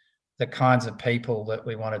the kinds of people that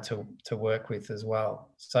we wanted to work with as well.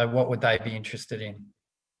 So what would they be interested in?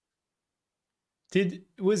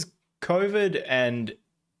 Was COVID and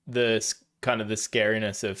the kind of the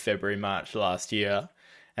scariness of February, March last year,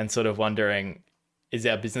 and sort of wondering, is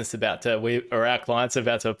our business or our clients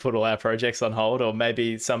about to put all our projects on hold? Or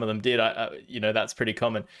maybe some of them did. That's pretty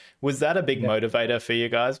common. Was that a big motivator for you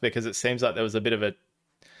guys? Because it seems like there was a bit of a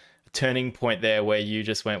turning point there where you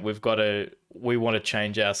just went, we want to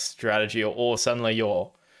change our strategy, or suddenly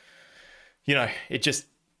it just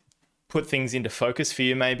put things into focus for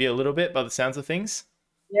you maybe a little bit by the sounds of things?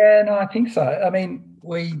 Yeah, no, I think so. I mean,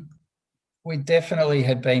 we definitely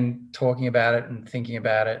had been talking about it and thinking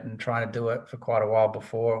about it and trying to do it for quite a while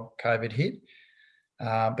before COVID hit.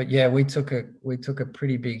 But yeah, we took a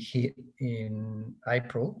pretty big hit in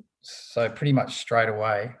April, so pretty much straight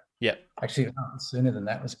away. Yeah. Actually, sooner than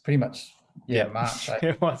that. It was pretty much March.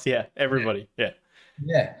 It was, everybody. Yeah.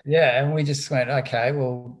 And we just went, okay,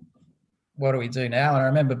 well, what do we do now? And I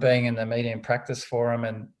remember being in the media and practice forum,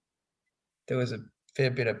 and there was a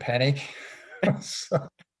fair bit of panic. So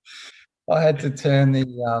I had to turn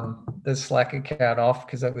the Slack account off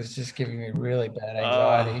because it was just giving me really bad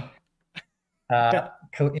anxiety.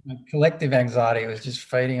 Collective anxiety was just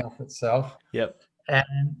feeding off itself. Yep.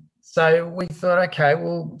 And so we thought, okay,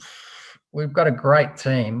 well, we've got a great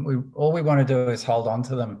team. All we want to do is hold on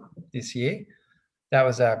to them this year. That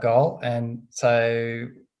was our goal. And so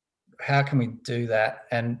how can we do that?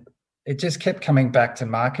 And it just kept coming back to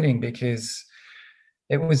marketing, because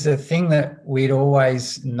it was a thing that we'd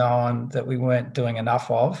always known that we weren't doing enough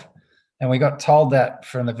of. And we got told that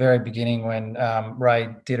from the very beginning when Ray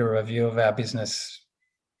did a review of our business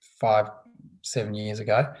 5-7 years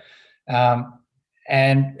ago.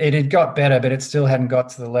 And it had got better, but it still hadn't got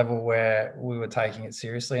to the level where we were taking it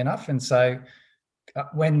seriously enough. And so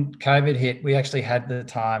when COVID hit, we actually had the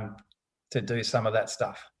time to do some of that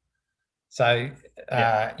stuff. So,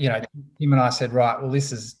 him and I said, right, well,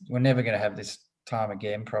 we're never going to have this time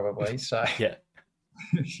again, probably. So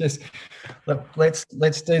just let's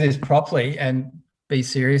do this properly and be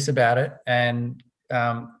serious about it. And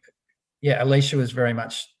Alicia was very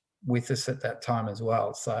much with us at that time as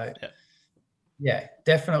well. So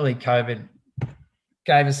definitely COVID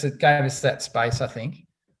gave us that space, I think.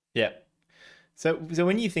 Yeah. So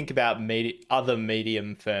when you think about other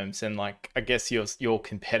medium firms and, like, I guess your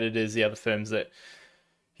competitors, the other firms that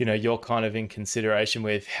you're kind of in consideration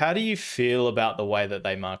with. How do you feel about the way that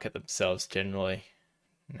they market themselves generally?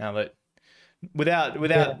 Now that without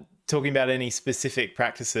Yeah. talking about any specific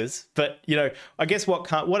practices, but I guess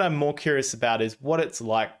what I'm more curious about is what it's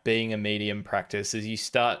like being a medium practice as you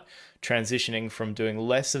start transitioning from doing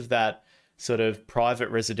less of that sort of private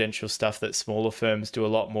residential stuff that smaller firms do a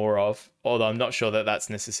lot more of, although I'm not sure that that's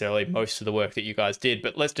necessarily most of the work that you guys did,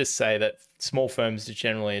 but let's just say that small firms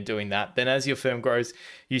generally are doing that. Then as your firm grows,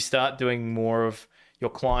 you start doing more of your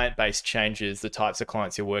client base changes, the types of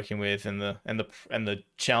clients you're working with, and the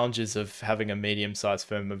challenges of having a medium sized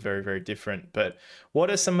firm are very, very different. But what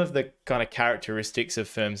are some of the kind of characteristics of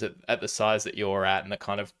firms at the size that you're at and the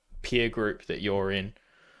kind of peer group that you're in,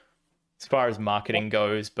 as far as marketing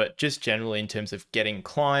goes, but just generally in terms of getting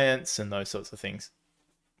clients and those sorts of things?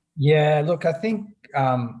 Yeah, look, I think,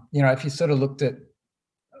 if you sort of looked at,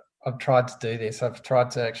 I've tried to do this, I've tried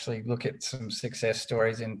to actually look at some success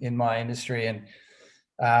stories in my industry, and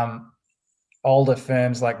older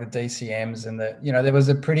firms like the DCMs and there was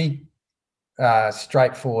a pretty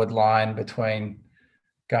straightforward line between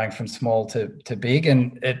going from small to big,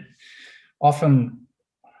 and it often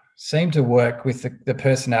seemed to work with the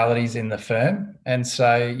personalities in the firm. And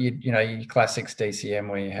so your classics DCM,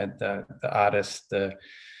 where you had the artist, the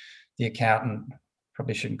accountant,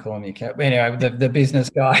 probably shouldn't call him the accountant, but anyway, the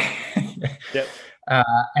business guy. Yep.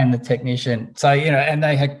 And the technician. So and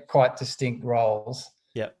they had quite distinct roles.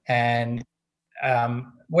 Yep. And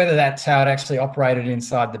whether that's how it actually operated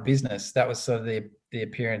inside the business, that was sort of the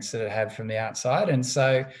appearance that it had from the outside. And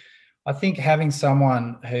so I think having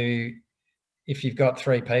someone who, if you've got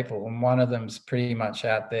three people and one of them's pretty much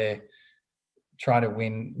out there trying to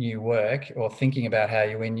win new work or thinking about how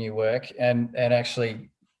you win new work and actually,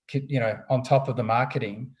 on top of the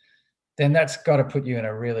marketing, then that's got to put you in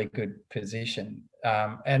a really good position.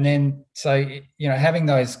 And then, so, having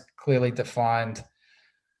those clearly defined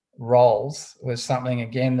roles was something,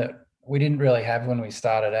 again, that we didn't really have when we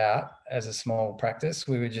started out as a small practice.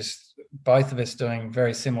 We were just, both of us, doing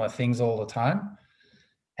very similar things all the time.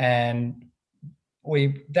 And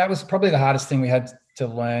that was probably the hardest thing we had to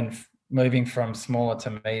learn moving from smaller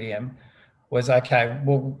to medium was, okay,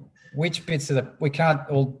 well, which bits of we can't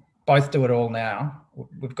all both do it all now.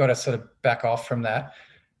 We've got to sort of back off from that.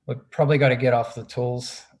 We've probably got to get off the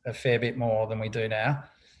tools a fair bit more than we do now.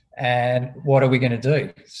 And what are we going to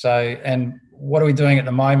do? So, and what are we doing at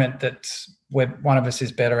the moment that one of us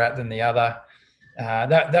is better at than the other?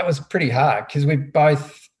 That was pretty hard because we're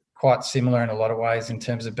both quite similar in a lot of ways in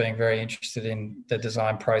terms of being very interested in the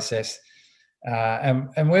design process.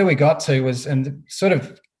 And where we got to was, and it sort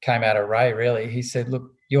of came out of Ray, really. He said,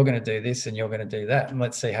 look, you're going to do this and you're going to do that, and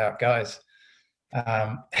let's see how it goes.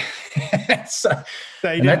 So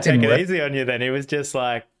he didn't take it easy on you then. He was just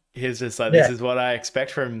like, this is what I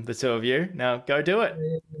expect from the two of you. Now go do it.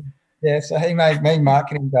 Yeah, so he made me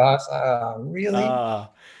marketing guy. So, really?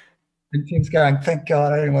 And Tim's going, thank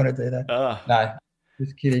God I didn't want to do that. No,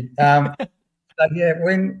 just kidding. So yeah,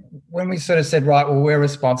 when we sort of said, right, well, we're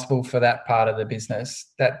responsible for that part of the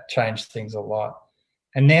business, that changed things a lot.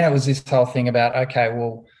 And then it was this whole thing about, okay,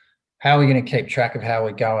 well, how are we going to keep track of how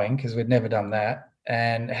we're going? Because we'd never done that.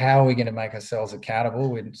 And how are we going to make ourselves accountable?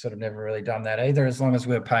 We'd sort of never really done that either. As long as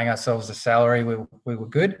we were paying ourselves a salary, we were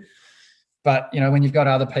good. But, when you've got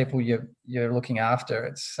other people you're looking after,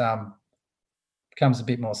 it's becomes a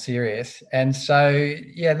bit more serious. And so,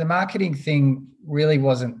 yeah, the marketing thing really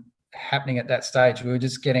wasn't happening at that stage. We were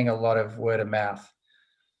just getting a lot of word of mouth.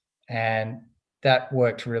 And that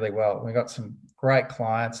worked really well. We got some great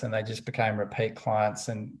clients and they just became repeat clients,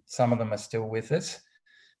 and some of them are still with us.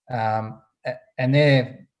 And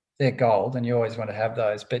they're gold, and you always want to have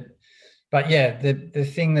those. But yeah, the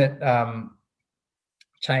thing that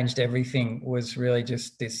changed everything was really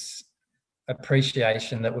just this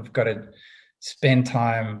appreciation that we've got to spend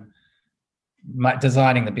time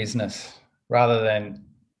designing the business rather than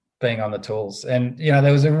being on the tools. And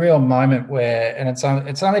there was a real moment where, and it's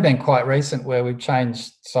only been quite recent, where we've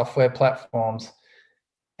changed software platforms,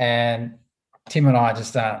 and Tim and I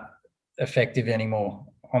just aren't effective anymore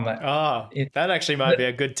on that. That actually might be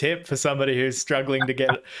a good tip for somebody who's struggling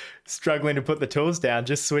to put the tools down.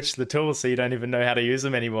 Just switch the tools so you don't even know how to use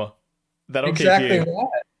them anymore. That'll keep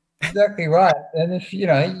you. Exactly right. And if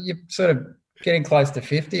you're sort of getting close to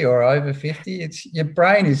 50 or over 50, it's your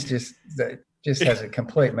brain is just has a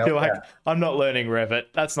complete meltdown. You're like, I'm not learning Revit.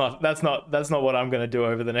 That's not what I'm going to do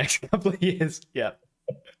over the next couple of years. Yeah.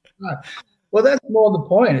 Right. Well, that's more the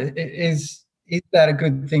point. Is that a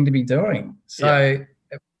good thing to be doing? So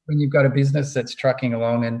when you've got a business that's trucking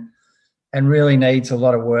along and really needs a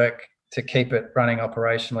lot of work to keep it running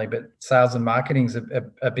operationally, but sales and marketing is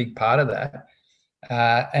a big part of that.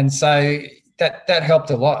 And so that helped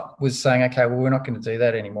a lot, was saying, okay, well, we're not going to do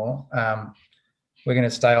that anymore. We're going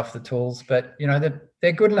to stay off the tools, but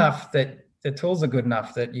they're good enough, that the tools are good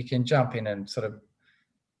enough that you can jump in and sort of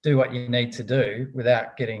do what you need to do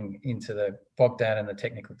without getting into the bogged down in the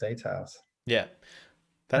technical details. Yeah.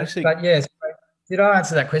 But yes, did I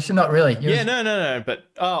answer that question? Not really. Yeah, no. But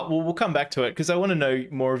we'll come back to it, because I want to know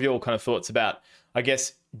more of your kind of thoughts about, I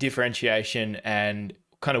guess, differentiation and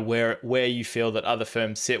kind of where you feel that other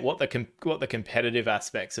firms sit, what the competitive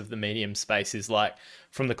aspects of the medium space is like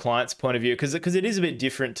from the client's point of view, because it is a bit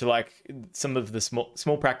different to like some of the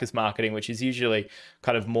small practice marketing, which is usually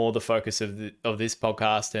kind of more the focus of this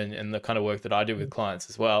podcast and the kind of work that I do with clients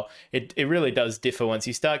as well. It really does differ once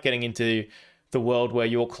you start getting into the world where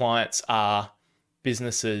your clients are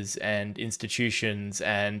businesses and institutions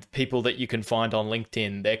and people that you can find on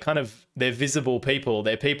LinkedIn. They're visible people.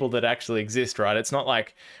 They're people that actually exist, right? It's not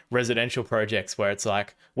like residential projects where it's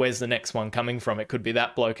like, where's the next one coming from? It could be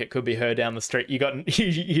that bloke. It could be her down the street. You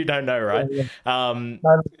don't know, right?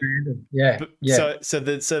 Yeah. So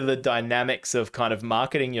the dynamics of kind of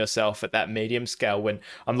marketing yourself at that medium scale, when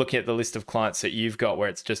I'm looking at the list of clients that you've got, where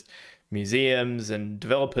it's just museums and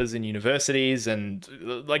developers and universities, and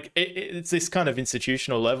like it's this kind of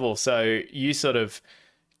institutional level. So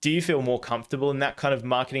do you feel more comfortable in that kind of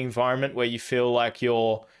marketing environment where you feel like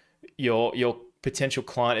your potential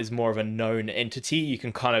client is more of a known entity? You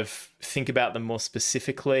can kind of think about them more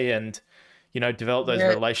specifically and, develop those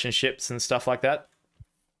relationships and stuff like that?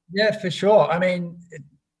 Yeah, for sure. I mean,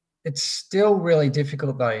 it's still really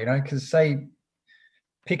difficult though, because say,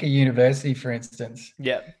 pick a university, for instance.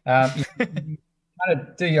 Yeah. You kind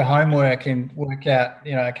of do your homework and work out,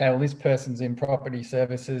 okay, well, this person's in property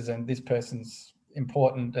services and this person's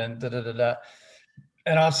important and da-da-da-da.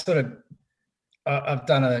 And I've done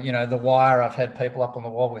the wire. I've had people up on the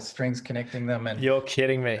wall with strings connecting them. And you're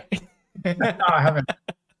kidding me. No, I haven't.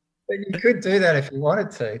 But you could do that if you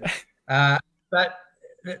wanted to. But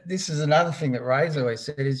this is another thing that Ray's always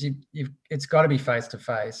said, is it's got to be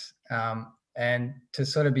face-to-face. And to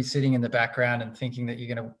sort of be sitting in the background and thinking that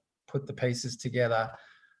you're going to put the pieces together.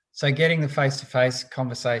 So getting the face-to-face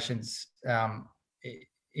conversations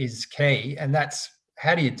is key. And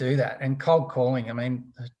how do you do that? And cold calling, I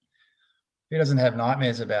mean, who doesn't have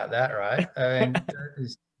nightmares about that, right? I mean,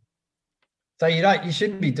 so you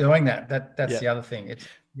shouldn't be doing that. That's the other thing. It's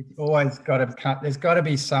always there's got to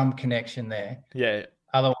be some connection there. Yeah.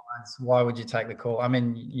 Otherwise, why would you take the call? I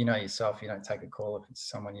mean, yourself, you don't take a call if it's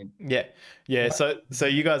someone you... Yeah. So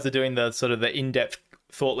you guys are doing the sort of the in-depth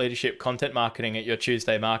thought leadership content marketing at your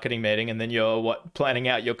Tuesday marketing meeting, and then you're planning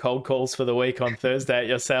out your cold calls for the week on Thursday at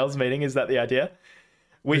your sales meeting. Is that the idea?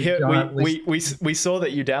 We saw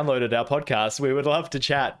that you downloaded our podcast. We would love to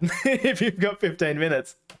chat if you've got 15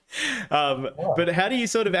 minutes. But how do you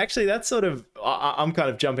I'm kind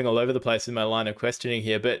of jumping all over the place in my line of questioning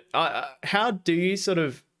here, but how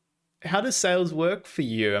does sales work for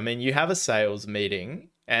you? I mean, you have a sales meeting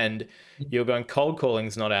and you're going, cold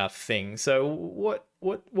calling's not our thing. So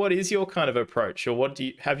what is your kind of approach, or what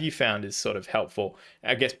have you found is sort of helpful?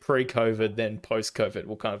 I guess pre-COVID, then post-COVID,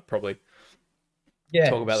 we'll kind of probably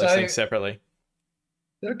talk about those things separately.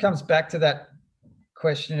 It comes back to that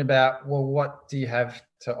question about, well, what do you have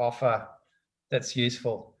to offer that's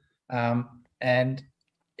useful? And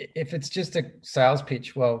if it's just a sales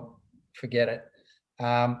pitch, well, forget it.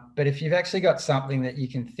 But if you've actually got something that you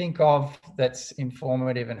can think of that's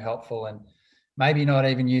informative and helpful, and maybe not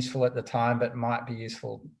even useful at the time, but might be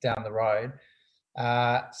useful down the road,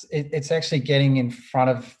 it's actually getting in front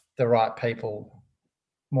of the right people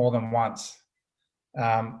more than once.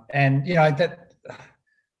 And that I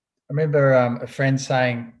remember a friend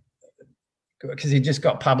saying, because he just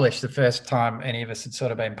got published the first time any of us had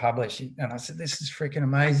sort of been published, and I said, this is freaking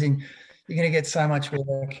amazing, you're going to get so much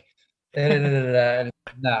work. No,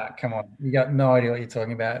 come on, you got no idea what you're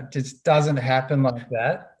talking about. It just doesn't happen like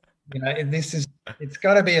that. It's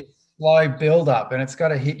got to be a slow build up, and it's got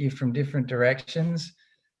to hit you from different directions,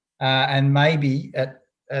 and maybe at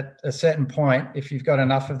a certain point, if you've got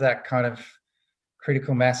enough of that kind of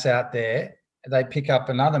critical mass out there, they pick up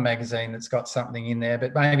another magazine that's got something in there,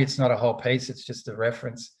 but maybe it's not a whole piece, it's just a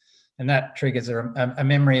reference, and that triggers a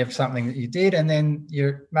memory of something that you did, and then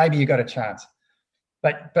maybe you got a chance.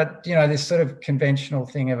 But this sort of conventional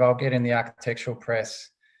thing of, I'll get in the architectural press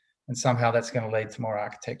and somehow that's going to lead to more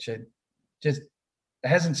architecture, just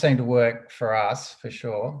hasn't seemed to work for us, for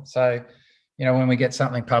sure. So when we get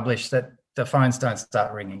something published, that the phones don't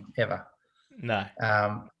start ringing ever. No.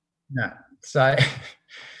 No. So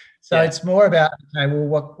So it's more about, okay,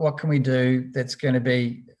 well, what can we do that's going to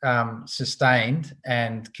be sustained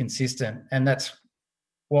and consistent? And that's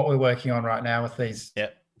what we're working on right now with these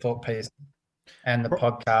thought pieces and the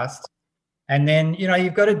podcast. And then,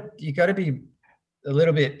 you've got to be a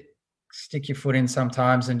little bit, stick your foot in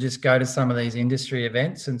sometimes and just go to some of these industry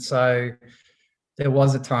events. And so there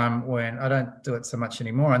was a time when I don't do it so much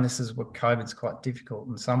anymore. And this is what COVID's quite difficult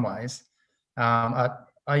in some ways.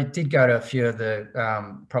 I did go to a few of the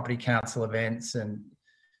property council events, and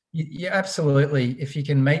you absolutely, if you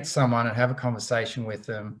can meet someone and have a conversation with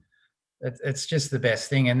them, it's just the best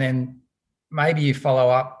thing. And then maybe you follow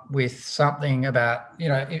up with something about,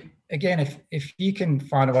 if you can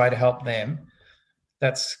find a way to help them,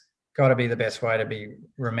 that's got to be the best way to be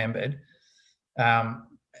remembered.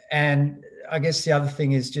 And I guess the other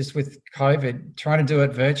thing is just with COVID, trying to do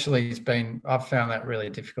it virtually I've found that really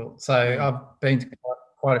difficult. So I've been to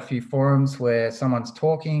quite a few forums where someone's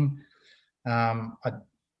talking.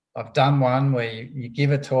 I've done one where you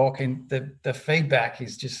give a talk and the feedback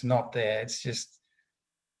is just not there. It's just,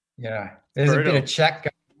 there's brutal. A bit of chat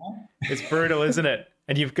going on. It's brutal, isn't it?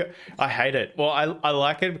 And I hate it. Well, I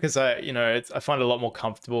like it because I find it a lot more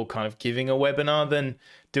comfortable kind of giving a webinar than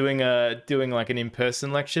doing like an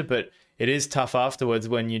in-person lecture. But it is tough afterwards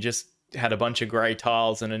when you just had a bunch of grey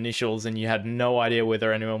tiles and initials and you had no idea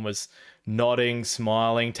whether anyone was nodding,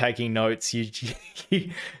 smiling, taking notes. You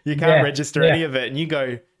can't register any of it, and you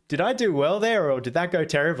go, did I do well there or did that go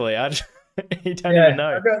terribly? You don't even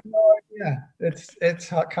know. I've got no idea. It's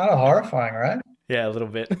kind of horrifying, right? Yeah, a little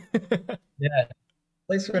bit. Yeah.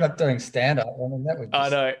 At least we're not doing stand-up. I mean, that would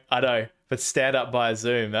just... I know. But stand up by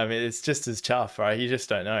Zoom, I mean, it's just as tough, right? You just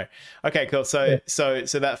don't know. Okay, cool. So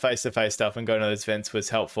that face-to-face stuff and going to those events was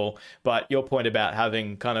helpful. But your point about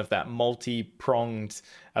having kind of that multi-pronged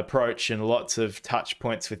approach and lots of touch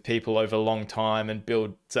points with people over a long time and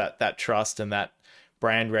build that trust and that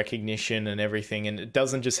brand recognition and everything. And it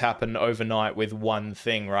doesn't just happen overnight with one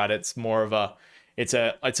thing, right? It's more of it's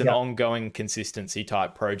an ongoing consistency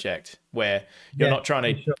type project where you're not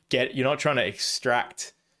trying to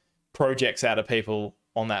extract projects out of people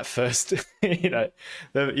on that first, you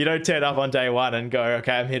don't turn up on day one and go,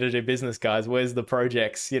 okay, I'm here to do business, guys. Where's the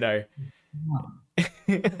projects, Yeah.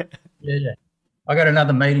 I got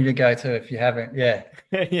another meeting to go to if you haven't. Yeah.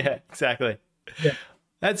 Yeah, exactly. Yeah.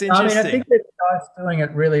 That's interesting. I think that guys doing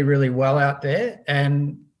it really, really well out there.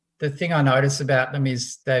 And the thing I notice about them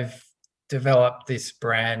is they've developed this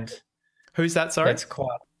brand. Who's that? Sorry? That's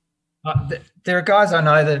quite... there are guys I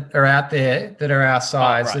know that are out there that are our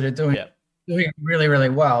size that are doing it really, really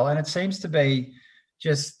well. And it seems to be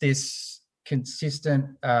just this consistent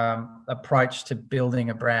approach to building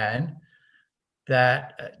a brand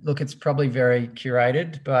that, look, it's probably very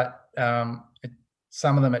curated, but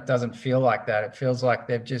some of them, it doesn't feel like that. It feels like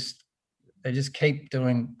they just keep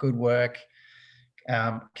doing good work,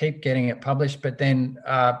 keep getting it published, but then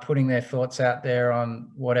putting their thoughts out there on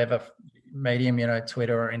whatever medium,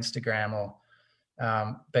 Twitter or Instagram, or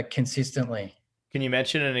but consistently. Can you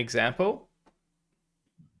mention an example?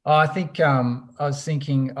 I think I was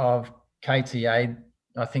thinking of KTA.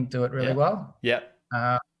 I think do it really well. Yeah.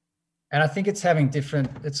 And I think it's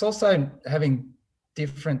also having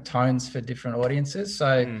different tones for different audiences.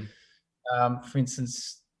 So, for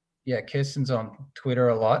instance, Kirsten's on Twitter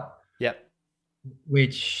a lot. Yep.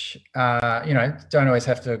 Which, don't always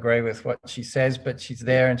have to agree with what she says, but she's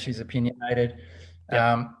there and she's opinionated.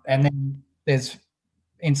 Yep. And then there's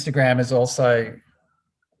Instagram is also,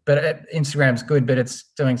 but Instagram's good, but it's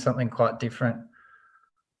doing something quite different.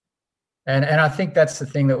 And I think that's the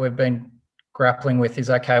thing that we've been grappling with is,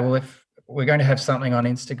 okay, well, if we're going to have something on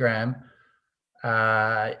Instagram,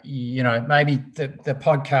 maybe the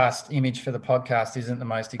podcast image for the podcast isn't the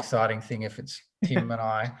most exciting thing if it's Tim and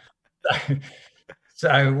I.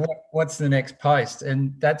 So what's the next post?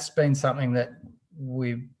 And that's been something that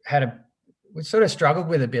we sort of struggled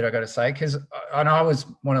with a bit, I got to say, because I know it was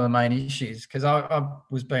one of the main issues because I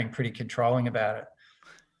was being pretty controlling about it.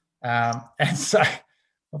 And so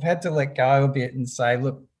I've had to let go a bit and say,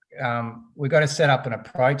 look, we've got to set up an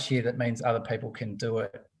approach here that means other people can do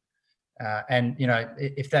it. And,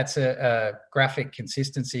 if that's a graphic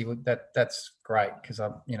consistency, that's great because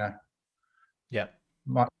Yeah.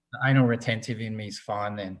 My anal retentive in me is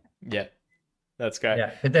fine then. Yeah, that's great.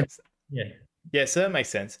 Yeah, but yeah, so that makes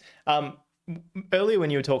sense. Earlier when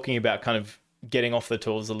you were talking about kind of getting off the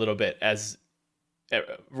tools a little bit, as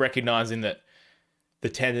recognizing that the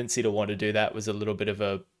tendency to want to do that was a little bit of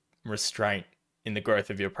a restraint in the growth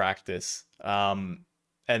of your practice. And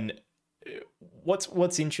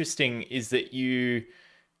what's interesting is that you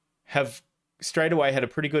have straight away had a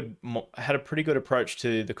pretty good approach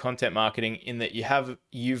to the content marketing, in that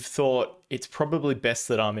you've thought it's probably best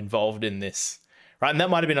that I'm involved in this, right? And that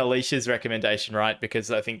might have been Alicia's recommendation, right?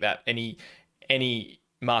 Because I think that any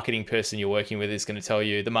marketing person you're working with is going to tell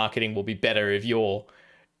you the marketing will be better if you're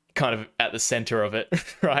kind of at the center of it,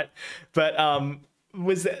 right? But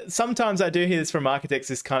sometimes I do hear this from architects,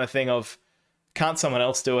 this kind of thing of, can't someone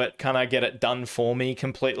else do it? Can I get it done for me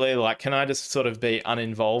completely? Like, can I just sort of be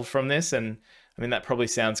uninvolved from this? And I mean, that probably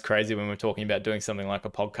sounds crazy when we're talking about doing something like a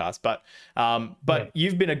podcast, but Yeah.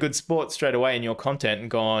 you've been a good sport straight away in your content and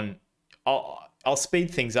gone, I'll speed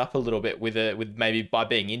things up a little bit with maybe by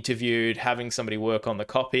being interviewed, having somebody work on the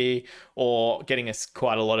copy, or getting us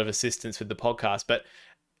quite a lot of assistance with the podcast. But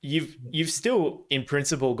you've still in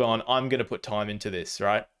principle gone, I'm going to put time into this,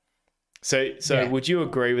 right? So Yeah. would you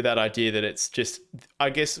agree with that idea that it's just,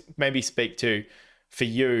 I guess, maybe speak to, for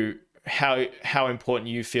you, how important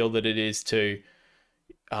you feel that it is to,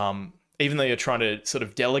 even though you're trying to sort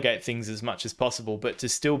of delegate things as much as possible, but to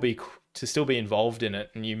still be involved in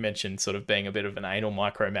it. And you mentioned sort of being a bit of an anal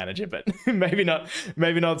micromanager, but maybe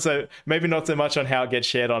not so much on how it gets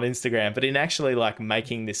shared on Instagram, but in actually like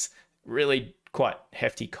making this really quite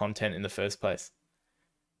hefty content in the first place.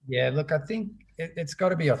 Yeah, look, I think it's got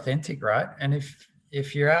to be authentic, right? And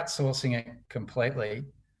if you're outsourcing it completely,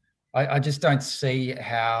 I just don't see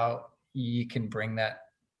how you can bring that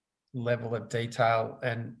level of detail.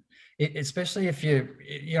 And especially if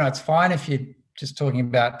it's fine if you're just talking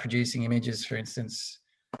about producing images, for instance,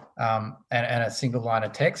 and a single line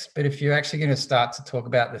of text. But if you're actually going to start to talk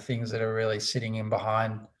about the things that are really sitting in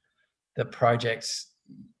behind the projects,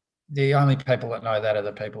 the only people that know that are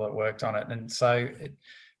the people that worked on it. And so,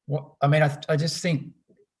 I just think,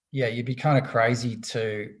 yeah, you'd be kind of crazy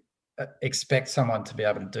to expect someone to be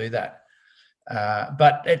able to do that.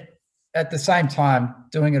 But at the same time,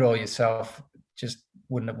 doing it all yourself just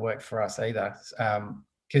wouldn't have worked for us either.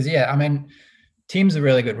 Because, Tim's a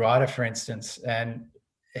really good writer, for instance, and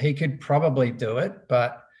he could probably do it,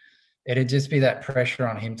 but it'd just be that pressure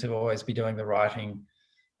on him to always be doing the writing.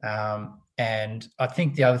 And I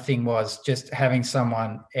think the other thing was just having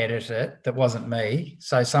someone edit it that wasn't me.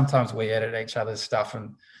 So sometimes we edit each other's stuff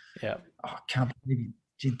and, Yeah. I can't believe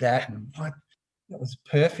he did that. And what? That was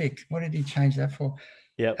perfect. What did he change that for?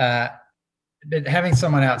 Yeah. But having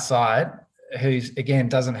someone outside who's, again,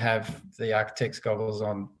 doesn't have the architect's goggles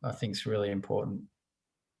on, I think is really important.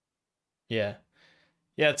 Yeah.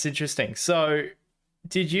 Yeah, it's interesting. So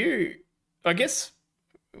I guess,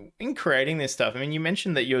 in creating this stuff, I mean, you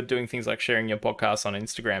mentioned that you're doing things like sharing your podcasts on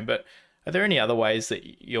Instagram, but are there any other ways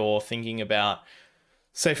that you're thinking about?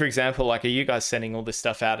 Say, for example, like, are you guys sending all this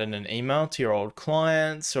stuff out in an email to your old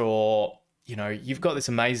clients, or, you've got this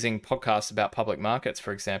amazing podcast about public markets,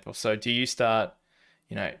 for example. So do you start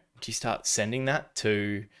sending that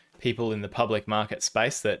to people in the public market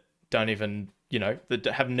space that don't even, that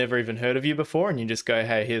have never even heard of you before, and you just go,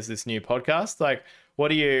 hey, here's this new podcast? Like,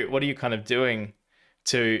 what are you kind of doing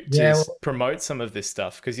to promote some of this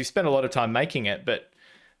stuff? Because you spend a lot of time making it, but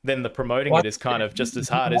then the promoting it is kind of just as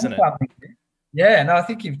hard, isn't it? Yeah, no, I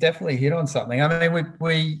think you've definitely hit on something. I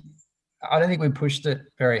mean, I don't think we pushed it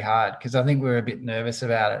very hard because I think we were a bit nervous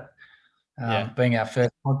about it, being our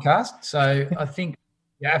first podcast. So I think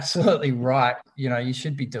you're absolutely right. You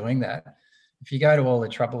should be doing that. If you go to all the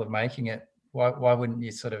trouble of making it, why wouldn't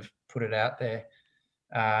you sort of put it out there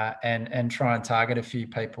and try and target a few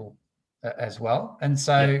people as well? And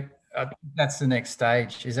so I think that's the next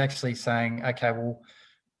stage, is actually saying, okay, well,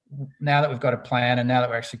 now that we've got a plan and now that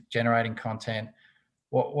we're actually generating content,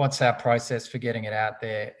 what's our process for getting it out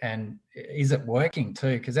there, and is it working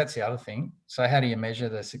too? Because that's the other thing. So how do you measure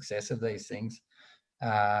the success of these things?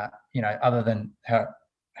 Other than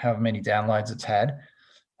how many downloads it's had,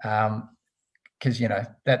 because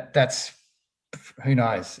that's who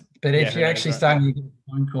knows. But if you're actually starting to get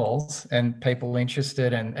phone calls and people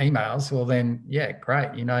interested and emails, well then, yeah, great.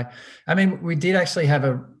 I mean, we did actually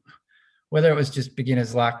have whether it was just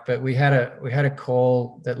beginner's luck, but we had a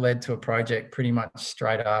call that led to a project pretty much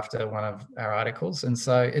straight after one of our articles. And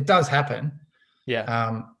so it does happen.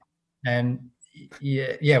 Yeah. And we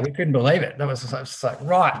couldn't believe it. That was just like,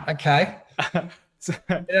 right, okay.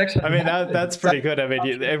 I mean, that's pretty good. I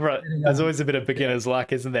mean, there's always a bit of beginner's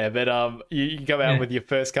luck, isn't there? But you come out with your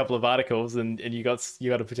first couple of articles and you got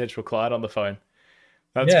a potential client on the phone.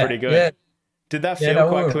 That's pretty good. Yeah. Did that feel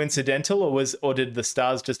quite coincidental, or did the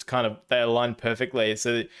stars just kind of, they aligned perfectly?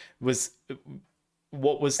 So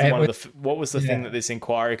what was the thing that this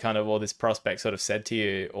inquiry kind of, or this prospect sort of said to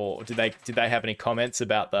you, or did they have any comments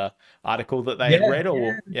about the article that they had read,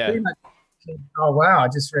 or oh wow, I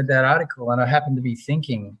just read that article and I happened to be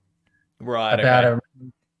thinking Right. about Okay.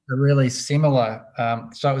 a really similar.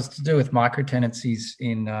 So it was to do with micro tenancies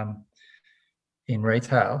in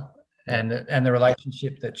retail, Yeah. and the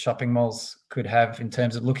relationship that shopping malls could have in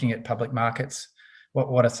terms of looking at public markets.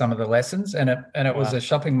 What are some of the lessons? And it was Wow. a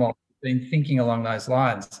shopping mall been thinking along those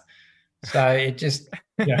lines. So it just,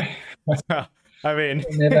 yeah, I mean,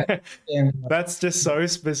 never. Yeah, that's just so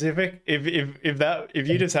specific. If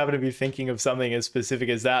you just happen to be thinking of something as specific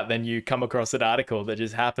as that, then you come across an article that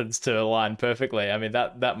just happens to align perfectly. I mean,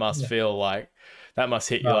 that must yeah. feel like that must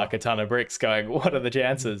hit you like Oh, a ton of bricks. Going, what are the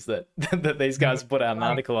chances that that these guys put out an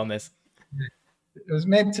article on this? it was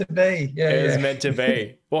meant to be. Yeah, It was yeah. meant to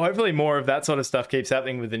be. Well, hopefully more of that sort of stuff keeps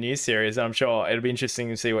happening with the new series. And I'm sure it'll be interesting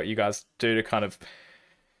to see what you guys do to kind of,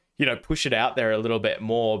 push it out there a little bit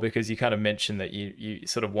more, because you kind of mentioned that you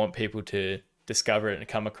sort of want people to discover it and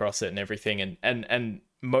come across it and everything. And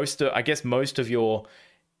I guess most of your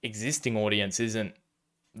existing audience isn't,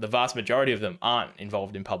 the vast majority of them aren't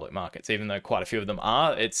involved in public markets, even though quite a few of them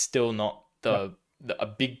are. It's still not a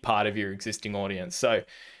big part of your existing audience. So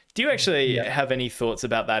do you actually Yeah. have any thoughts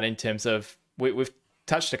about that in terms of, we've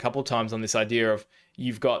touched a couple of times on this idea of,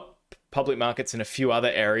 you've got public markets in a few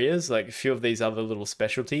other areas, like a few of these other little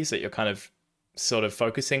specialties that you're kind of sort of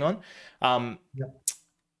focusing on. Um,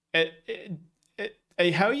 Yeah.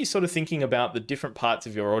 how are you sort of thinking about the different parts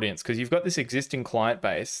of your audience? Because you've got this existing client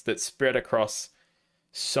base that's spread across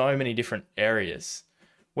so many different areas.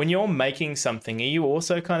 When you're making something, are you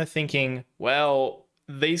also kind of thinking, well,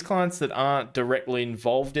 these clients that aren't directly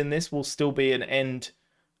involved in this will still be an end,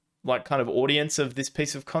 like, kind of audience of this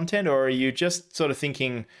piece of content? Or are you just sort of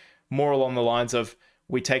thinking more along the lines of,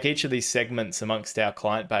 we take each of these segments amongst our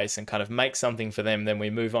client base and kind of make something for them, then we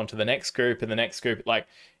move on to the next group and the next group? Like,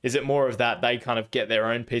 is it more of that they kind of get their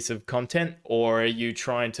own piece of content, or are you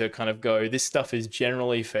trying to kind of go, this stuff is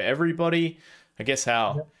generally for everybody? I guess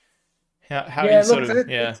how Yeah. how are you Yeah, sort look, of,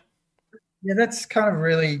 yeah. that's kind of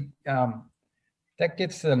really that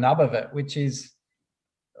gets to the nub of it, which is,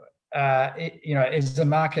 is the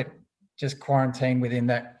market just quarantined within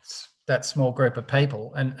that small group of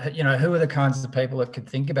people? And who are the kinds of people that could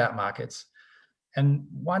think about markets? And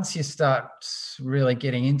once you start really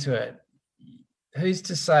getting into it, who's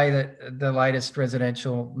to say that the latest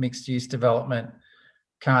residential mixed use development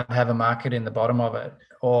can't have a market in the bottom of it?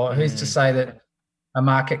 Or who's to Mm, say that a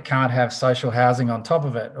market can't have social housing on top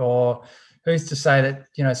of it? Or who's to say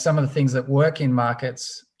that some of the things that work in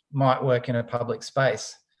markets might work in a public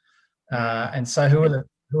space? mm, And so who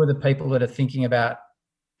are the people that are thinking about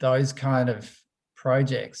those kind of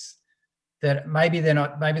projects, that maybe they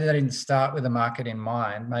didn't start with a market in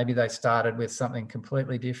mind, maybe they started with something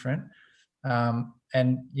completely different.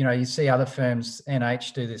 And you see other firms,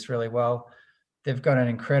 NH do this really well. They've got an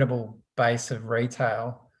incredible base of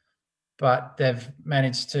retail, but they've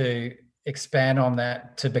managed to expand on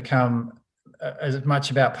that to become as much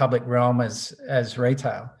about public realm as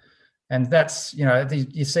retail. And that's,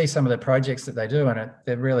 you see some of the projects that they do, and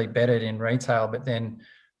they're really bedded in retail, but then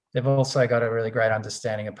they've also got a really great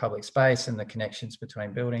understanding of public space and the connections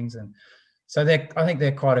between buildings. And so I think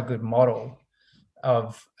they're quite a good model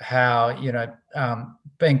of how,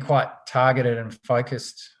 being quite targeted and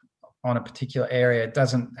focused on a particular area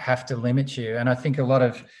doesn't have to limit you. And I think a lot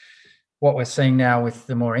of what we're seeing now with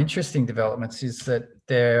the more interesting developments is that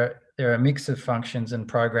they're a mix of functions and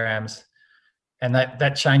programs, and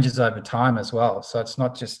that changes over time as well. So it's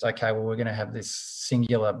not just, okay, well, we're going to have this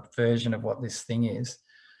singular version of what this thing is.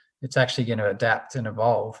 It's actually going to adapt and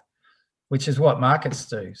evolve, which is what markets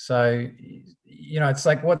do. So, it's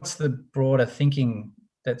like, what's the broader thinking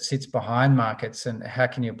that sits behind markets, and how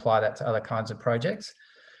can you apply that to other kinds of projects?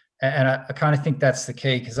 And I kind of think that's the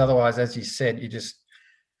key, because otherwise, as you said,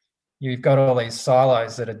 you've got all these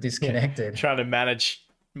silos that are yeah. disconnected. Trying to manage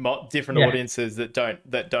different Yeah. audiences that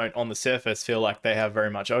don't on the surface feel like they have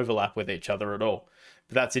very much overlap with each other at all.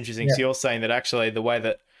 But that's interesting. Yeah. So you're saying that actually the way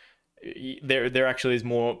that there actually is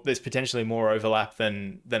more, there's potentially more overlap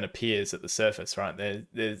than appears at the surface, right?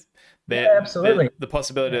 Yeah, There absolutely. the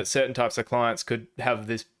possibility Yeah. that certain types of clients could have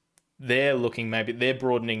this, they're looking, maybe they're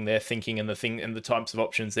broadening their thinking and the types of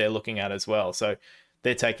options they're looking at as well. So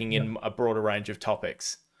they're taking Yeah. in a broader range of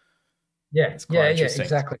topics. Yeah. It's quite Yeah. Yeah. interesting.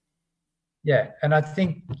 Exactly. Yeah. And I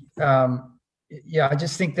think, I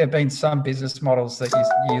just think there have been some business models that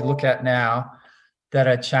you look at now that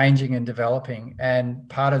are changing and developing. And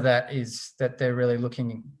part of that is that they're really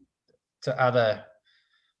looking to other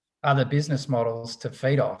business models to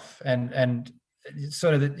feed off. And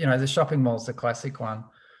sort of, the shopping mall's the classic one,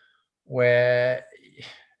 where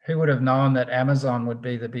who would have known that Amazon would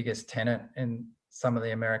be the biggest tenant in some of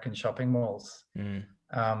the American shopping malls? Mm.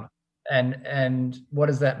 and what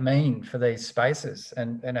does that mean for these spaces,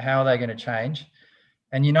 and how are they going to change?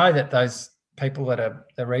 And you know that those people that are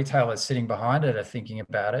the retailers sitting behind it are thinking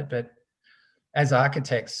about it, but as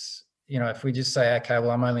architects, if we just say, okay,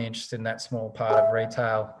 well, I'm only interested in that small part of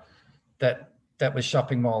retail that was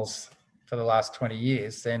shopping malls for the last 20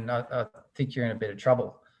 years, then I think you're in a bit of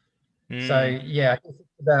trouble. So yeah, it's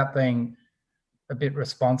about being a bit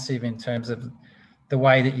responsive in terms of the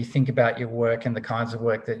way that you think about your work and the kinds of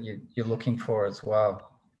work that you're looking for as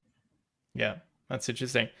well. Yeah, that's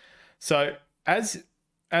interesting. So as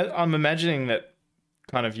I'm imagining that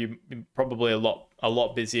kind of you're probably a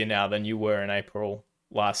lot busier now than you were in April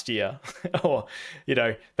last year, or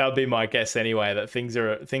that would be my guess anyway. That things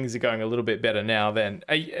are going a little bit better now. Then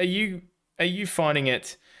are you finding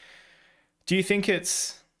it? Do you think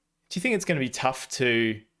it's going to be tough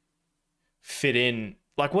to fit in?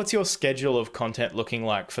 Like, what's your schedule of content looking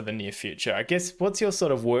like for the near future? I guess what's your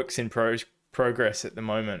sort of works in progress at the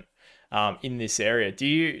moment in this area? Do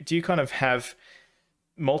you kind of have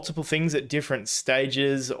multiple things at different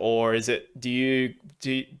stages, or is it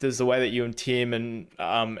does the way that you and Tim and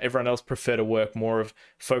everyone else prefer to work more of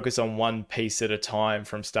focus on one piece at a time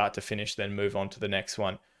from start to finish, then move on to the next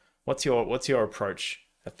one? What's your approach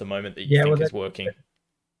at the moment that you think is working?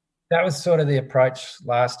 That was sort of the approach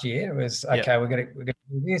last year. It was, okay, Yep. we're going to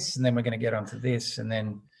do this, and then we're going to get onto this,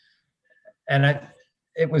 and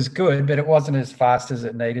it was good, but it wasn't as fast as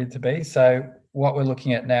it needed to be. So what we're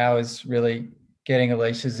looking at now is really getting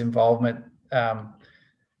Alicia's involvement at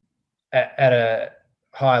a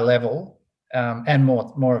high level, and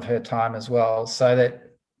more of her time as well, so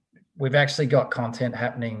that we've actually got content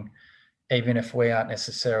happening, even if we aren't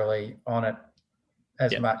necessarily on it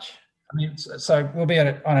as much. I mean, so we'll be on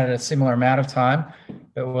it a similar amount of time,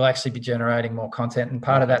 but we'll actually be generating more content. And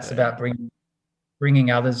part of that's about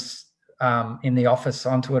bringing others in the office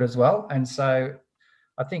onto it as well. And so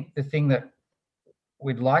I think the thing that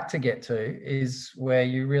we'd like to get to is where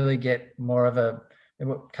you really get more of it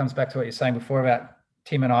comes back to what you're saying before about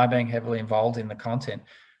Tim and I being heavily involved in the content.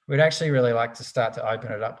 We'd actually really like to start to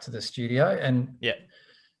open it up to the studio. And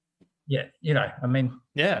I mean,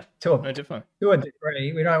 to a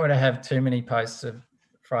degree, we don't want to have too many posts of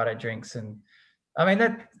Friday drinks, and I mean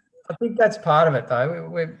I think that's part of it, though.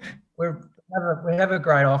 We have a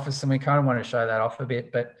great office, and we kind of want to show that off a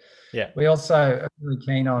bit, but we also are really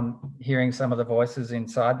keen on hearing some of the voices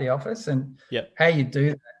inside the office, and how you do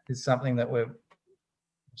that is something that we've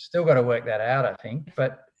still got to work that out, I think,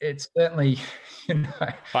 but it's certainly,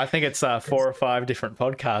 I think it's 4 or 5 different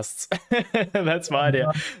podcasts. That's my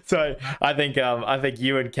idea. So I think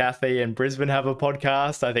you and Kathy in Brisbane have a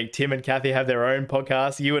podcast. I think Tim and Kathy have their own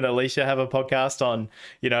podcast. You and Alicia have a podcast on,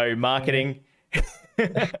 marketing.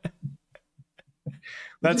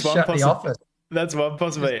 That's one possibility. That's one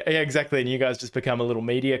possibility. Yeah, exactly. And you guys just become a little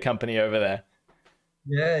media company over there.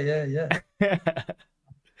 Yeah.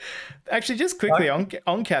 Actually, just quickly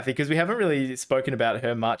on Kathy, because we haven't really spoken about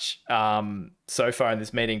her much so far in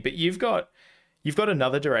this meeting. But you've got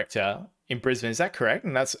another director in Brisbane, is that correct?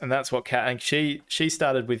 And that's what Kat, and she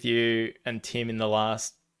started with you and Tim in the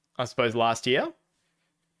last year.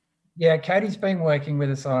 Yeah, Katie's been working with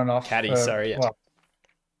us on and off. A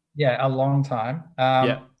long time.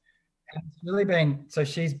 It's really been, so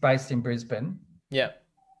she's based in Brisbane.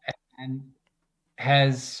 And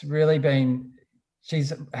has really been.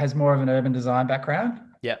 Has more of an urban design background,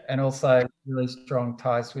 and also really strong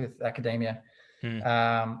ties with academia.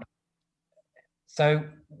 So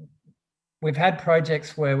we've had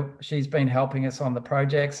projects where she's been helping us on the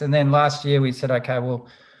projects, and then last year we said, okay, well,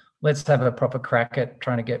 let's have a proper crack at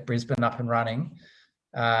trying to get Brisbane up and running.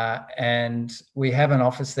 And we have an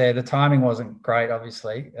office there. The timing wasn't great,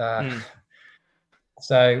 obviously.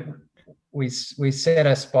 So we set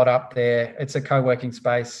a spot up there. It's a co-working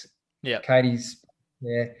space. Katie's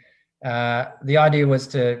there. The idea was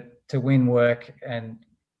to win work and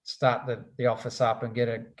start the office up and get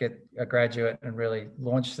a graduate and really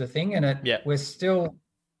launch the thing. And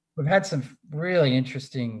we've had some really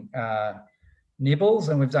interesting nibbles,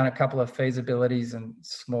 and we've done a couple of feasibilities and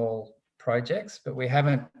small projects, but we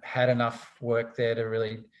haven't had enough work there to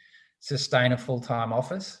really sustain a full-time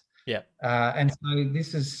office. And so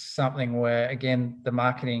this is something where, again, the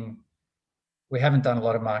marketing, we haven't done a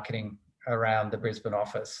lot of marketing around the Brisbane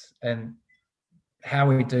office, and how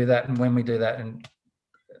we do that and when we do that, and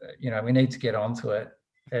we need to get onto it.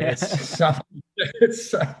 It's something.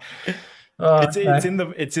 It's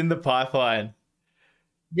in the pipeline.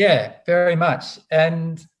 Yeah, very much.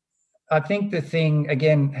 And I think the thing,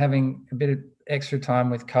 again, having a bit of extra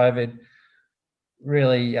time with COVID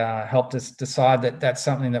really helped us decide that that's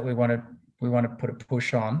something that we want to put a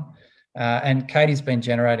push on. And Katie's been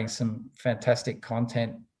generating some fantastic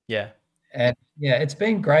content. Yeah. And yeah, it's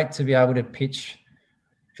been great to be able to pitch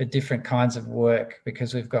for different kinds of work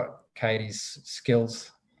because we've got Katie's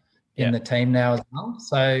skills in the team now as well.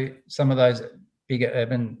 So some of those bigger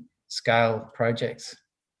urban scale projects.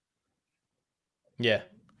 Yeah.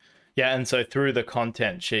 Yeah. And so through the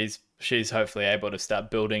content, she's hopefully able to start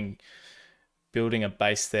building a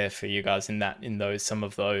base there for you guys in those some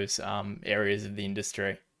of those areas of the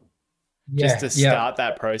industry. Just Yeah. to start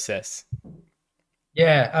that process.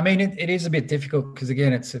 Yeah. I mean, it is a bit difficult because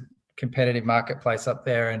again, it's a competitive marketplace up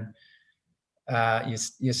there, and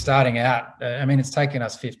you're starting out. I mean, it's taken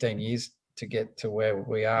us 15 years to get to where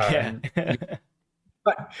we are. Yeah.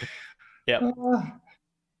 But, yep.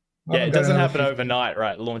 Yeah, it doesn't happen overnight,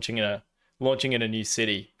 right? Launching in a new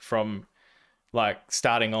city from like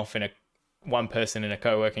starting off in one person in a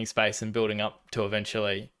co-working space and building up to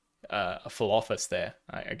eventually a full office there,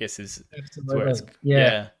 I guess is where it's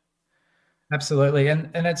absolutely. And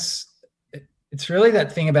it's really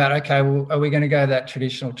that thing about, okay, well, are we going to go that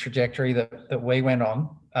traditional trajectory that we went on?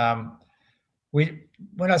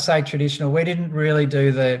 When I say traditional, we didn't really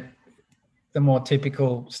do the more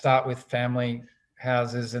typical start with family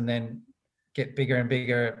houses and then get bigger and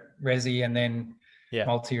bigger resi and then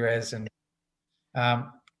multi-res, and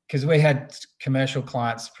because we had commercial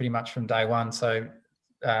clients pretty much from day one. So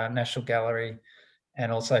National Gallery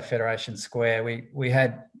and also Federation Square, we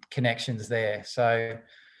had connections there. So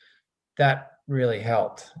that really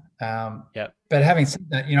helped. But having said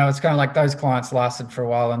that, it's kind of like those clients lasted for a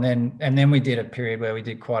while, and then we did a period where we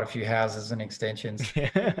did quite a few houses and extensions.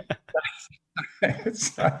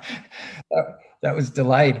 So that was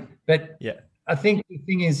delayed. But I think the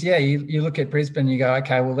thing is, you look at Brisbane, you go,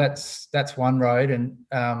 okay, well that's one road, and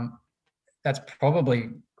that's probably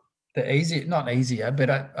not easier, but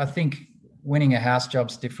I think winning a house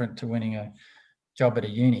job's different to winning a job at a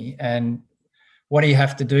uni. And what do you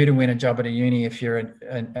have to do to win a job at a uni if you're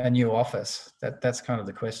a new office? That's kind of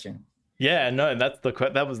the question. Yeah, no,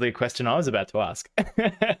 that was the question I was about to ask.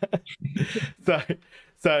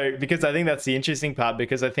 So because I think that's the interesting part,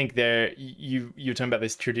 because I think you're talking about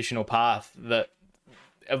this traditional path that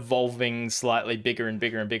evolving slightly bigger and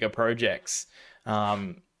bigger and bigger projects,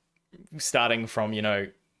 starting from,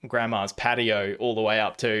 grandma's patio all the way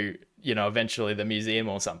up to, eventually the museum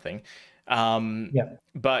or something.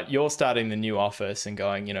 But you're starting the new office and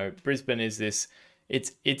going, Brisbane is this,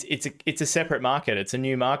 it's a separate market. It's a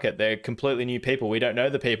new market. They're completely new people. We don't know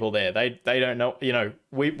the people there. They don't know,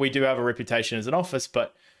 we do have a reputation as an office,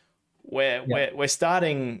 but we're at the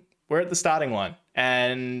starting line.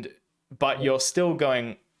 But you're still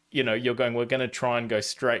going, we're going to try and go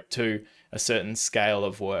straight to a certain scale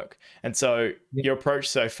of work. And so your approach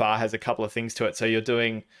so far has a couple of things to it.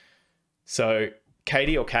 So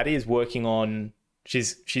Katie is working on,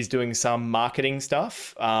 she's doing some marketing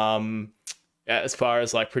stuff, as far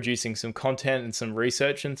as like producing some content and some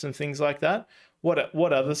research and some things like that.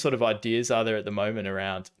 What other sort of ideas are there at the moment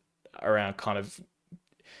around kind of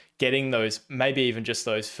getting those, maybe even just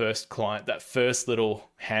those that first little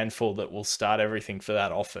handful that will start everything for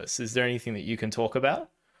that office? Is there anything that you can talk about?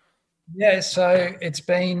 Yeah, so it's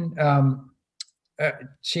been,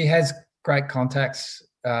 she has great contacts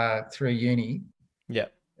through uni.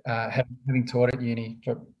 Having taught at uni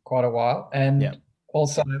for quite a while, and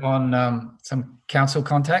also on some council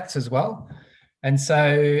contacts as well, and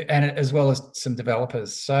as well as some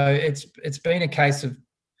developers. So it's been a case of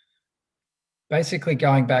basically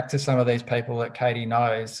going back to some of these people that Katie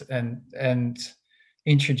knows and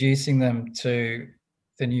introducing them to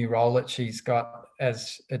the new role that she's got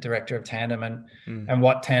as a director of Tandem and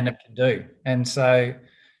what Tandem can do. And so,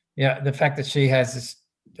 the fact that she has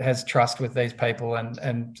trust with these people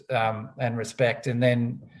and respect, and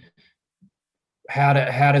then how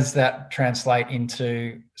does that translate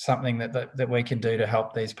into something that we can do to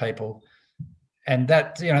help these people? And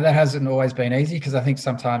that that hasn't always been easy, because I think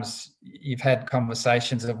sometimes you've had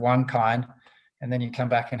conversations of one kind, and then you come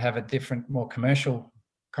back and have a different, more commercial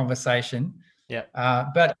conversation.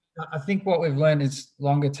 But I think what we've learned is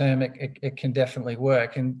longer term it can definitely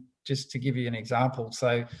work. And just to give you an example,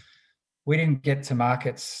 so we didn't get to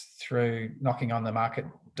markets through knocking on the market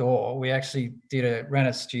door. We actually ran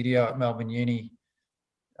a studio at Melbourne Uni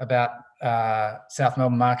about South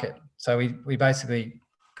Melbourne market. So we basically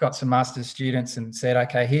got some master's students and said,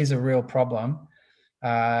 okay, here's a real problem.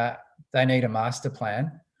 They need a master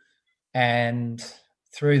plan. And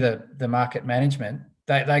through the market management,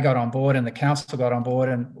 they got on board, and the council got on board,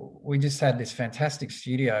 and we just had this fantastic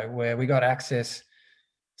studio where we got access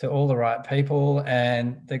to all the right people,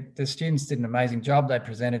 and the students did an amazing job. They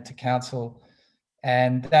presented to council,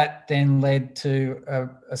 And that then led to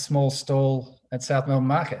a small stall at South Melbourne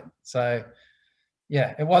Market. So,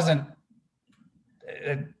 yeah, it wasn't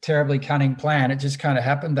a terribly cunning plan. It just kind of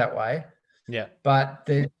happened that way. Yeah. But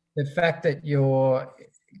the fact that you're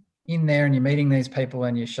in there and you're meeting these people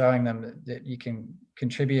and you're showing them that you can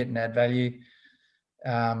contribute and add value,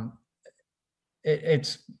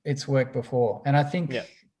 it's worked before. And I think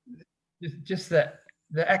just that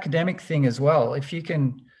the academic thing as well, if you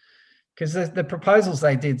can, because the proposals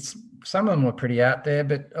they did, some of them were pretty out there,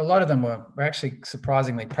 but a lot of them were actually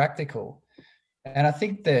surprisingly practical. And I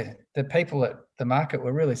think the people at the market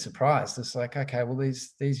were really surprised. It's like, okay, well,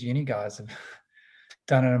 these uni guys have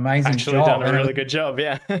done an amazing Actually job. done a really good job,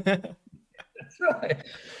 yeah. That's right.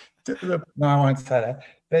 No, I won't say that.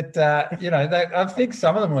 But I think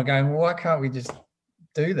some of them were going, well, why can't we just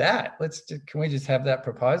do that? Can we just have that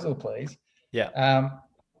proposal, please? Yeah.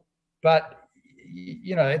 But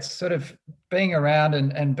it's sort of being around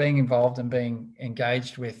and being involved and being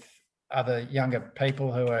engaged with other younger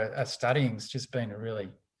people who are studying has just been really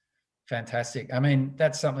fantastic. I mean,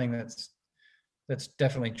 that's something that's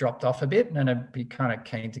definitely dropped off a bit, and I'd be kind of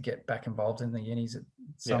keen to get back involved in the unis at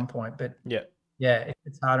some point. But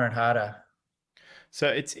it's harder and harder. So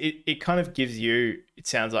it kind of gives you, it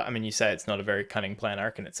sounds like, I mean, you say it's not a very cunning plan. I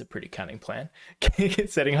reckon it's a pretty cunning plan.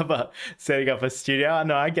 setting up a studio.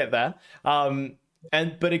 No, I get that.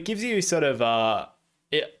 But it gives you sort of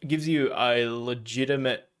it gives you a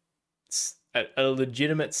legitimate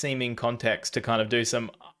seeming context to kind of do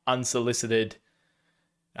some unsolicited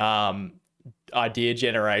idea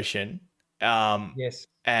generation. Yes.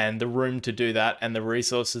 And the room to do that and the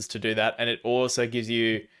resources to do that. And it also gives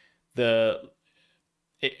you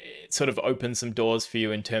it sort of opens some doors for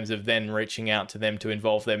you in terms of then reaching out to them to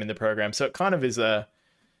involve them in the program. So it kind of is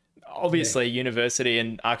obviously university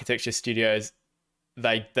and architecture studios,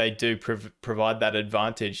 they do provide that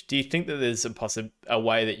advantage. Do you think that there's a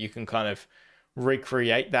way that you can kind of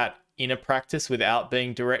recreate that in a practice without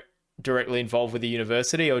being directly involved with the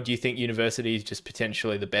university? Or do you think university is just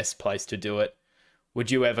potentially the best place to do it?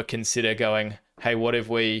 Would you ever consider going, hey, what if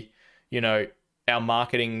we, our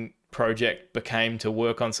marketing project became to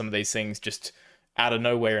work on some of these things just out of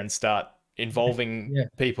nowhere and start involving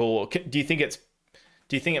people? Do you think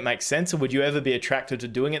it makes sense, or would you ever be attracted to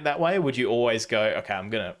doing it that way? Or would you always go,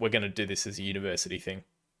 okay, we're gonna do this as a university thing?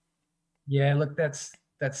 Yeah, look, that's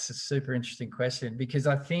a super interesting question, because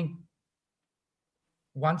I think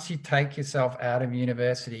once you take yourself out of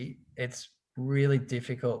university, it's really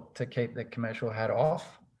difficult to keep the commercial hat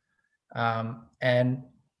off. And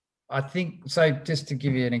I think, so just to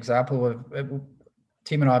give you an example of,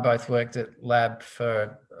 Tim and I both worked at Lab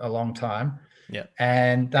for a long time. Yeah.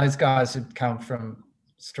 And those guys had come from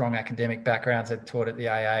strong academic backgrounds, had taught at the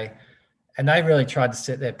AA, and they really tried to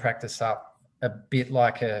set their practice up a bit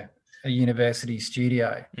like a university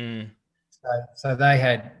studio. So they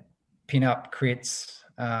had pin-up crits,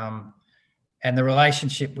 and the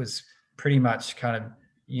relationship was pretty much kind of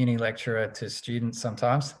uni lecturer to students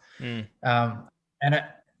sometimes. And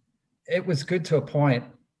it was good to a point,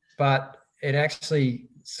 but it actually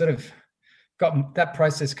sort of that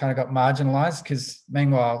process kind of got marginalized, because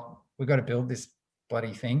meanwhile we've got to build this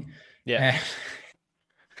bloody thing. Yeah.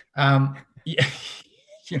 And,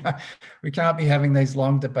 we can't be having these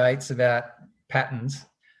long debates about patterns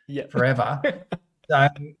forever. So,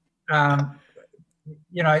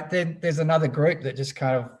 then there's another group that just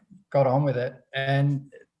kind of got on with it,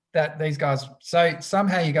 and that these guys, so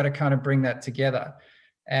somehow you got to kind of bring that together.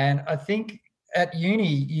 And I think at uni,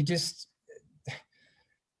 you just,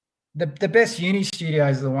 the best uni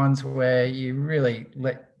studios are the ones where you really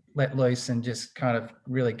let loose and just kind of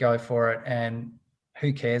really go for it. And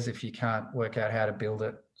who cares if you can't work out how to build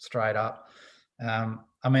it straight up?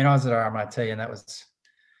 I mean, I was at RMIT, and it was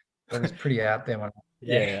pretty out there when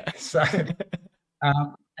So,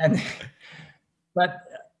 but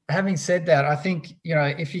having said that, I think,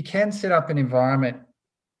 if you can set up an environment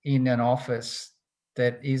in an office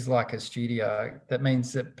that is like a studio, that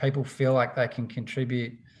means that people feel like they can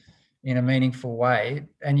contribute in a meaningful way,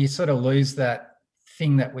 and you sort of lose that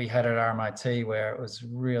thing that we had at RMIT where it was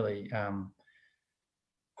really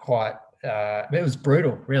quite, it was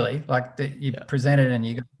brutal, really. Like you presented and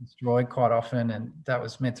you got destroyed quite often, and that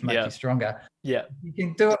was meant to make you stronger. Yeah. You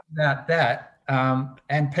can do it without that,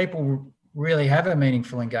 and people really have a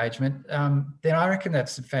meaningful engagement, then I reckon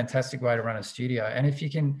that's a fantastic way to run a studio. And if you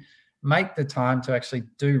can make the time to actually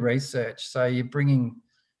do research, so you're bringing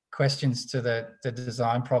questions to the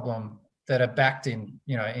design problem that are backed in,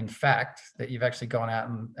 in fact, that you've actually gone out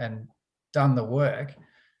and done the work,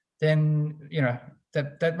 then,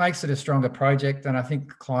 that makes it a stronger project, and I think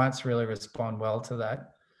clients really respond well to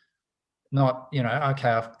that. Not,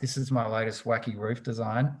 okay, this is my latest wacky roof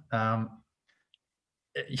design,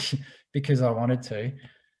 because I wanted to.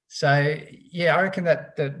 So yeah, I reckon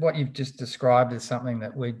that what you've just described is something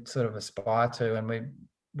that we sort of aspire to, and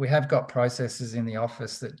we have got processes in the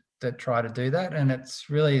office that try to do that, and it's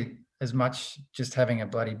really as much just having a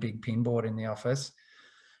bloody big pinboard in the office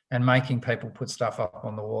and making people put stuff up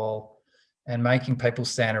on the wall and making people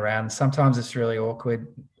stand around. Sometimes it's really awkward,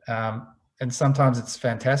 and sometimes it's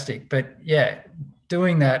fantastic. But yeah,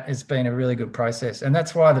 doing that has been a really good process, and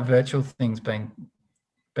that's why the virtual thing's been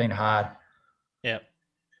hard. Yeah.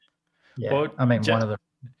 Yeah. Well, I mean, one of the.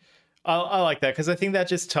 I like that because I think that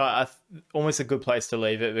just almost a good place to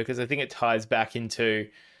leave it, because I think it ties back into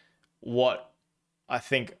what I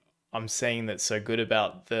think I'm seeing that's so good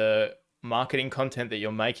about the marketing content that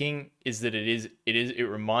you're making is that it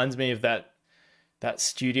reminds me of that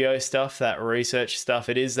studio stuff, that research stuff.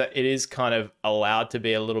 It is kind of allowed to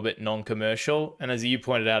be a little bit non-commercial, and as you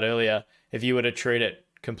pointed out earlier, if you were to treat it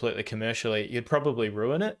completely commercially, you'd probably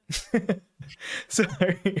ruin it. So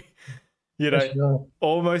Sure.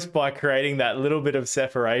 almost by creating that little bit of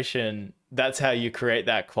separation, that's how you create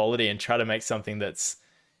that quality and try to make something that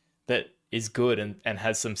is good and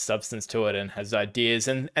has some substance to it and has ideas.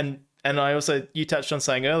 And I also, you touched on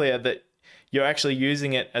saying earlier that you're actually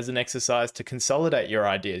using it as an exercise to consolidate your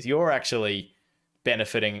ideas. You're actually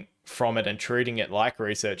benefiting from it and treating it like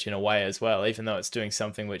research in a way as well, even though it's doing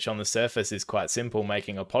something which on the surface is quite simple,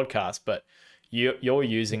 making a podcast, but you're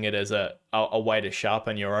using it as a way to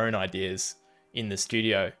sharpen your own ideas in the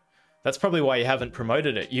studio. That's probably why you haven't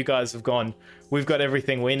promoted it. You guys have gone, we've got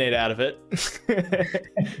everything we need out of it.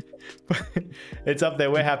 It's up there.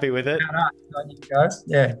 We're happy with it. Guys.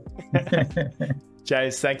 Yeah.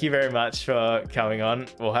 James, thank you very much for coming on.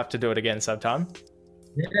 We'll have to do it again sometime.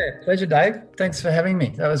 Yeah, pleasure, Dave. Thanks for having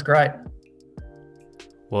me. That was great.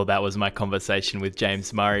 Well, that was my conversation with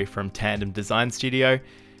James Murray from Tandem Design Studio.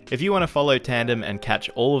 If you want to follow Tandem and catch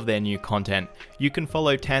all of their new content, you can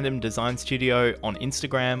follow Tandem Design Studio on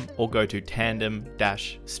Instagram or go to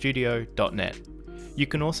tandem-studio.net. You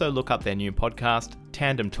can also look up their new podcast,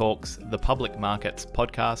 Tandem Talks, the Public Markets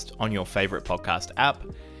podcast, on your favourite podcast app.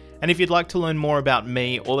 And if you'd like to learn more about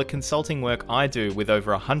me or the consulting work I do with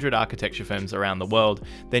over 100 architecture firms around the world,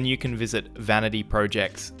 then you can visit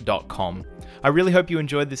vanityprojects.com. I really hope you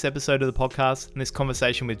enjoyed this episode of the podcast and this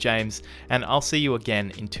conversation with James, and I'll see you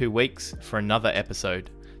again in 2 weeks for another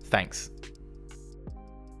episode. Thanks.